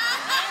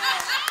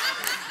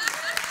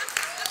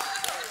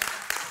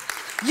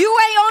 You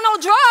ain't on no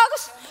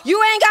drugs.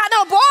 You ain't got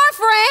no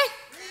boyfriend.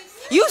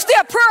 You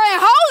still pure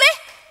and holy.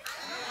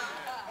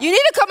 You need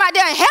to come out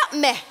there and help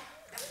me.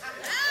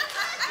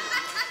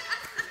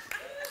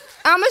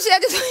 I'm going to share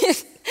this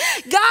with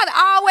you. God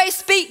always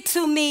speaks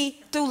to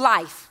me through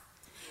life.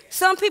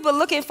 Some people are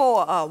looking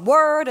for a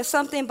word or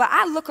something, but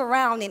I look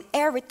around in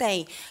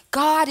everything.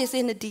 God is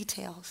in the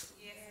details.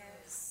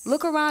 Yes.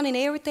 Look around in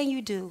everything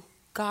you do.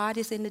 God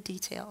is in the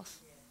details.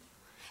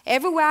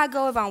 Everywhere I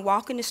go, if I'm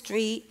walking the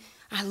street,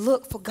 I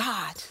look for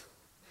God.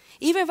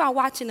 Even if I'm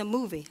watching a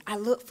movie, I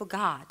look for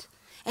God.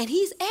 And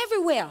he's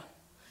everywhere.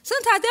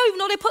 Sometimes they don't even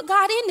know they put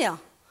God in there.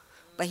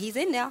 But he's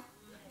in there.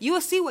 You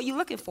will see what you're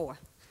looking for.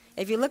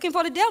 If you're looking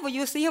for the devil,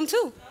 you'll see him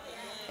too.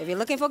 If you're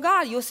looking for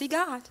God, you'll see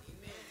God.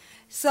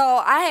 So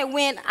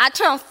I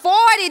turned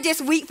 40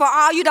 this week for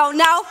all you don't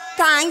know.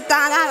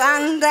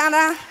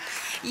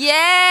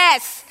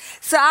 Yes.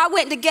 So I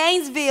went to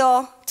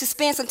Gainesville to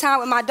spend some time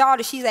with my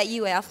daughter. She's at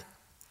UF.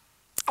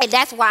 And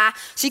that's why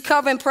she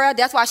covered in prayer.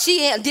 That's why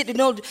she didn't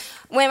know.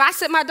 When I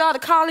sent my daughter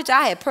to college,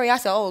 I had prayer. I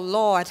said, oh,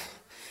 Lord,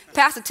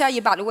 Pastor tell you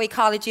about the way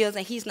college is,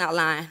 and he's not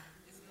lying.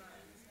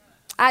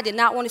 I did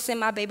not want to send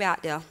my baby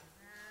out there.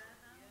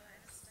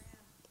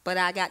 But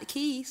I got the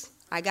keys.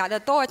 I got the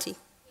authority.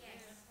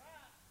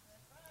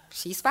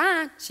 She's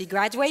fine. She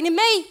graduating in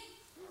May.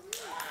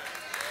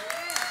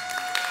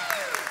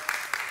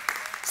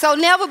 So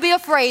never be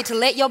afraid to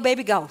let your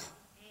baby go.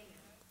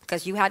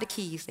 Because you have the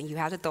keys and you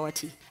have the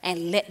authority.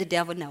 And let the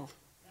devil know.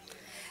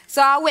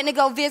 So I went to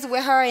go visit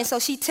with her, and so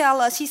she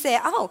said,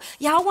 oh,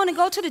 y'all want to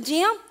go to the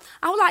gym?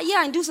 I was like,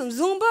 yeah, and do some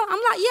Zumba. I'm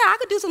like, yeah, I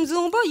could do some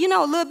Zumba,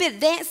 a little bit of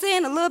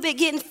dancing, a little bit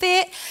getting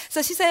fit.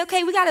 So she said,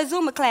 okay, we got a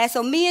Zumba class.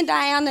 So me and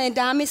Diana and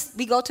Dami,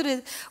 we go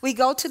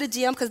to the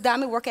gym because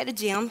Dami work at the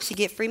gym. She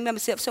get free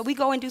membership. So we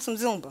go and do some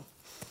Zumba.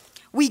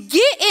 We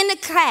get in the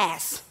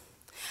class,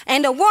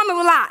 and the woman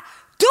was like,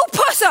 do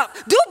push-up,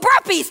 do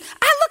burpees.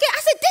 I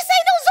said, this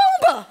ain't no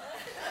Zumba.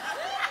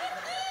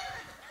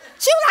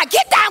 She was like,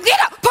 get down,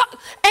 get up.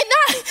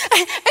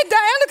 And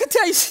Diana could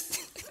tell you.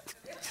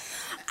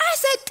 I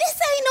said,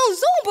 this ain't no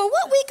Zumba.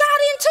 What we got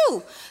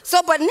into?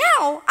 So, but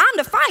now I'm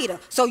the fighter.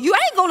 So you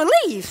ain't going to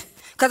leave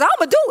because I'm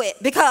going to do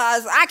it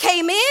because I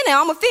came in and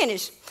I'm going to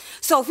finish.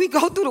 So we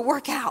go through the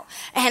workout,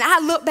 and I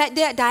look back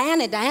there at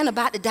Diana, and Diana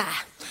about to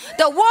die.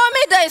 The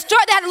woman, the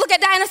instructor had to look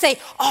at Diana and say,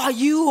 are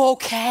you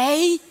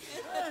okay?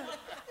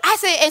 I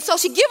said, and so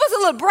she give us a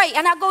little break,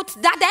 and I go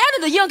to Diana,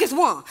 the youngest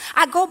one.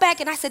 I go back,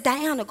 and I said,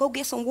 Diana, go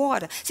get some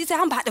water. She said,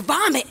 I'm about to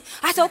vomit.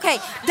 I said, okay,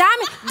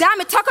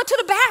 Diamond, tuck her to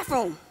the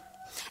bathroom.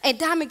 And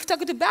Diamond took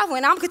her to the bathroom,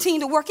 and I'm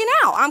continuing to working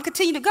out. I'm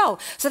continuing to go.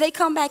 So they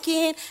come back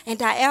in, and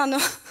Diana,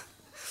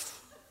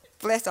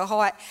 bless her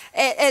heart,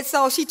 and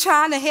so she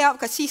trying to help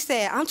because she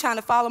said, I'm trying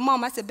to follow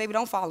Mom. I said, baby,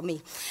 don't follow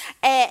me.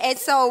 And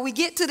so we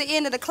get to the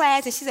end of the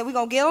class, and she said, we're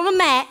going to get on the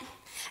mat.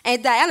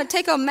 And Diana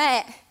take her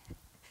mat,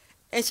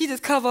 and she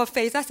just cover her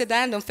face. I said,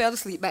 Diana done fell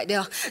asleep back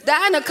there.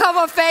 Diana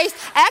cover her face,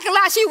 acting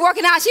like she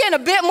working out. She in a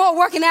bit more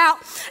working out.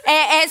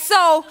 And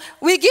so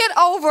we get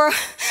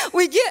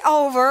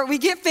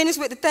finished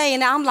with the thing,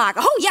 and I'm like,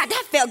 oh, yeah,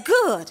 that felt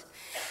good.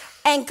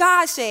 And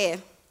God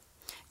said,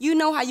 you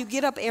know how you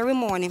get up every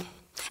morning.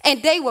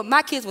 And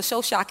my kids were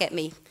so shocked at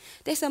me.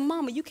 They said,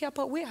 Mama, you kept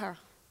up with her.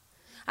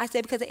 I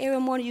said, because every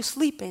morning you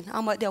sleeping,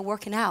 I'm up there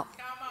working out.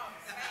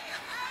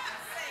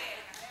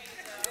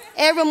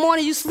 Every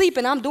morning you sleep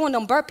and I'm doing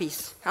them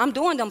burpees. I'm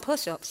doing them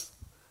push-ups.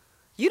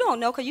 You don't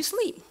know because you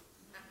sleep.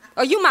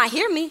 Or you might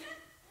hear me.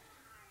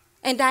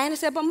 And Diana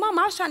said, but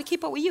Mama, I was trying to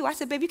keep up with you. I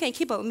said, baby, you can't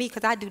keep up with me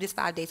because I do this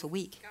 5 days a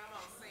week.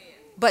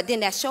 But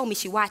then that showed me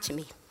she watching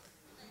me.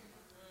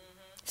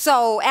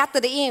 So after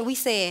the end, we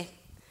said,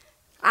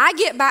 I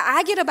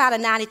get about a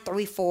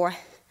 93.4.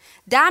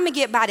 Diamond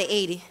get about an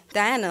 80.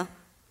 Diana,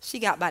 she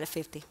got about a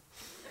 50.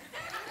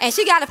 And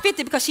she got a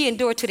 50 because she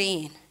endured to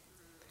the end.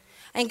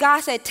 And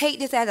God said, take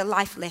this as a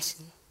life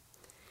lesson.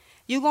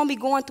 You're going to be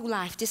going through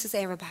life just as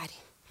everybody.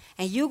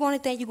 And you're going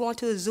to think you're going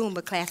to a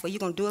Zumba class where you're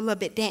going to do a little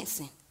bit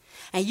dancing.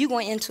 And you're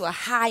going into a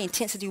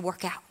high-intensity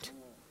workout.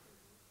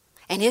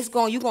 And you're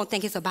going to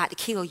think it's about to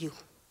kill you.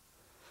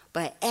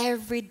 But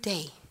every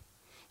day,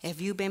 if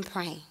you've been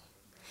praying,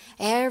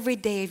 every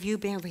day if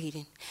you've been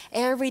reading,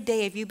 every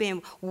day if you've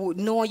been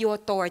knowing your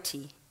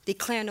authority,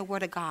 declaring the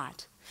word of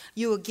God,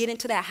 you will get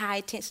into that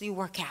high-intensity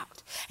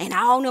workout. And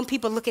all them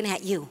people looking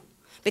at you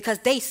because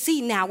they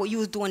see now what you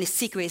was doing in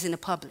secret is in the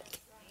public.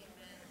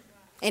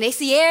 And they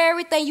see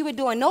everything you were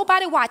doing.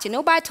 Nobody watching.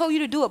 Nobody told you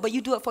to do it, but you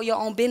do it for your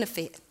own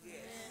benefit.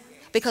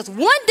 Because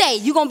one day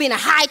you're going to be in a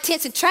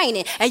high-intensity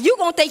training and you're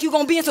going to think you're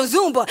going to be in some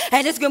Zumba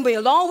and it's going to be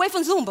a long way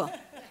from Zumba.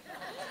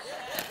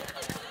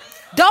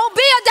 Don't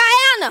be a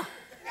Diana.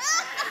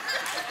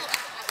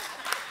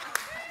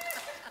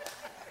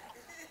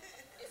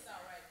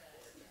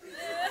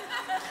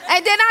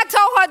 And then I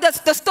told her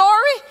the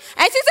story,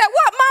 and she said,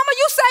 what, Mama,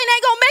 you saying they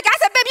ain't going to make it? I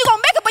said, baby, you're going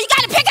to make it, but you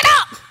got to pick it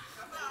up.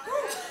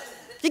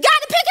 You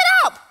got to pick it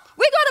up.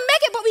 We're going to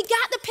make it, but we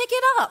got to pick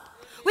it up.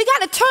 We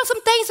got to turn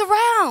some things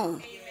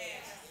around.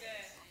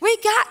 We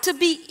got to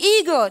be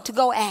eager to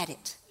go at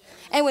it.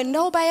 And when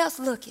nobody else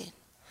looking,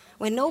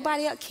 when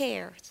nobody else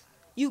cares,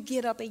 you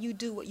get up and you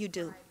do what you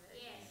do.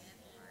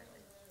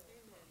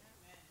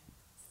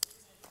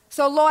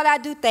 So, Lord, I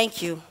do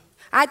thank you.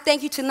 I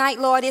thank you tonight,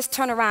 Lord, it's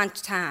turnaround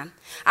time.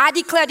 I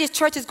declare this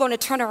church is going to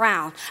turn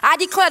around. I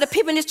declare the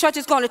people in this church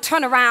is going to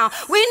turn around.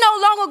 We're no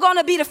longer going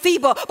to be the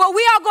feeble, but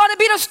we are going to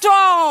be the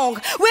strong.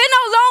 We're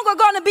no longer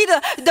going to be the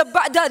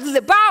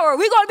borrower.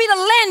 We're going to be the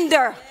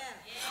lender.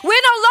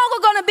 We're no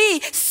longer going to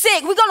be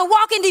sick. We're going to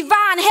walk in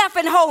divine health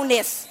and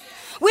wholeness.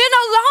 We're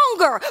no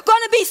longer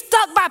going to be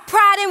stuck by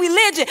pride and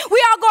religion.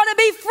 We are going to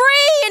be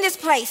free in this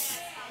place.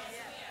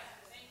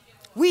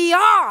 We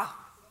are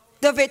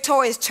the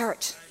victorious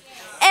church.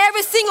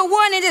 Every single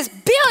one in this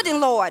building,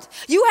 Lord,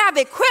 you have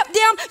equipped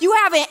them, you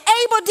have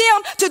enabled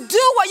them to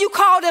do what you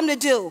call them to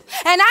do.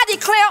 And I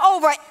declare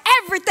over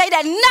everything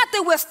that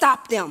nothing will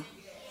stop them.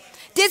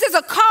 This is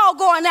a call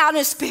going out in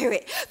the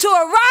spirit to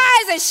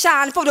arise and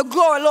shine, for the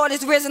glory, Lord,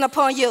 is risen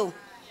upon you.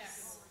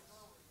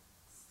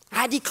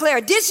 I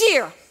declare this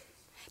year,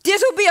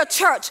 this will be a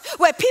church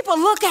where people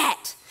look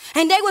at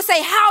and they will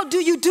say, how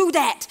do you do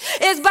that?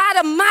 It's by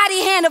the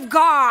mighty hand of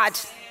God.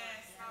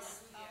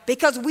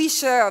 Because we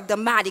serve the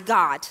mighty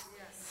God.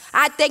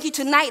 I thank you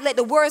tonight. Let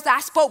the words I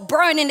spoke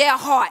burn in their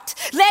heart.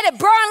 Let it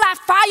burn like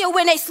fire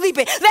when they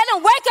sleeping. Let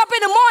them wake up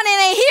in the morning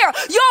and hear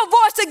your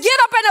voice to get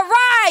up and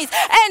arise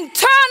and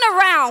turn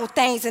around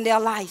things in their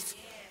life.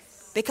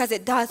 Because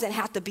it doesn't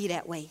have to be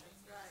that way.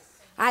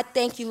 I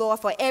thank you, Lord,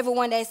 for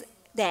everyone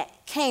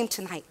that came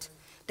tonight,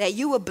 that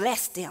you will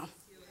bless them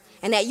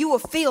and that you will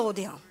fill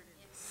them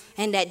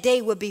and that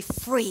they will be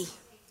free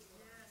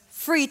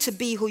to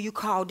be who you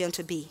called them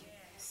to be.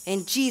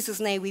 In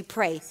Jesus' name we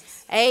pray.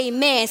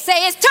 Amen.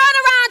 Say it's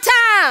turnaround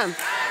time.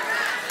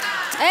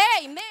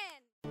 Amen.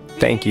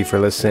 Thank you for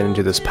listening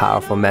to this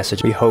powerful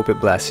message. We hope it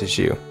blesses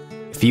you.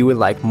 If you would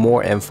like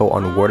more info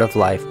on Word of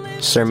Life,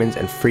 sermons,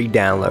 and free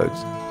downloads,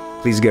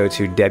 please go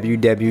to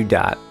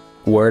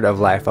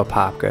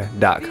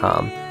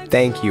www.wordoflifeapopka.com.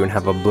 Thank you and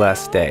have a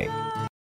blessed day.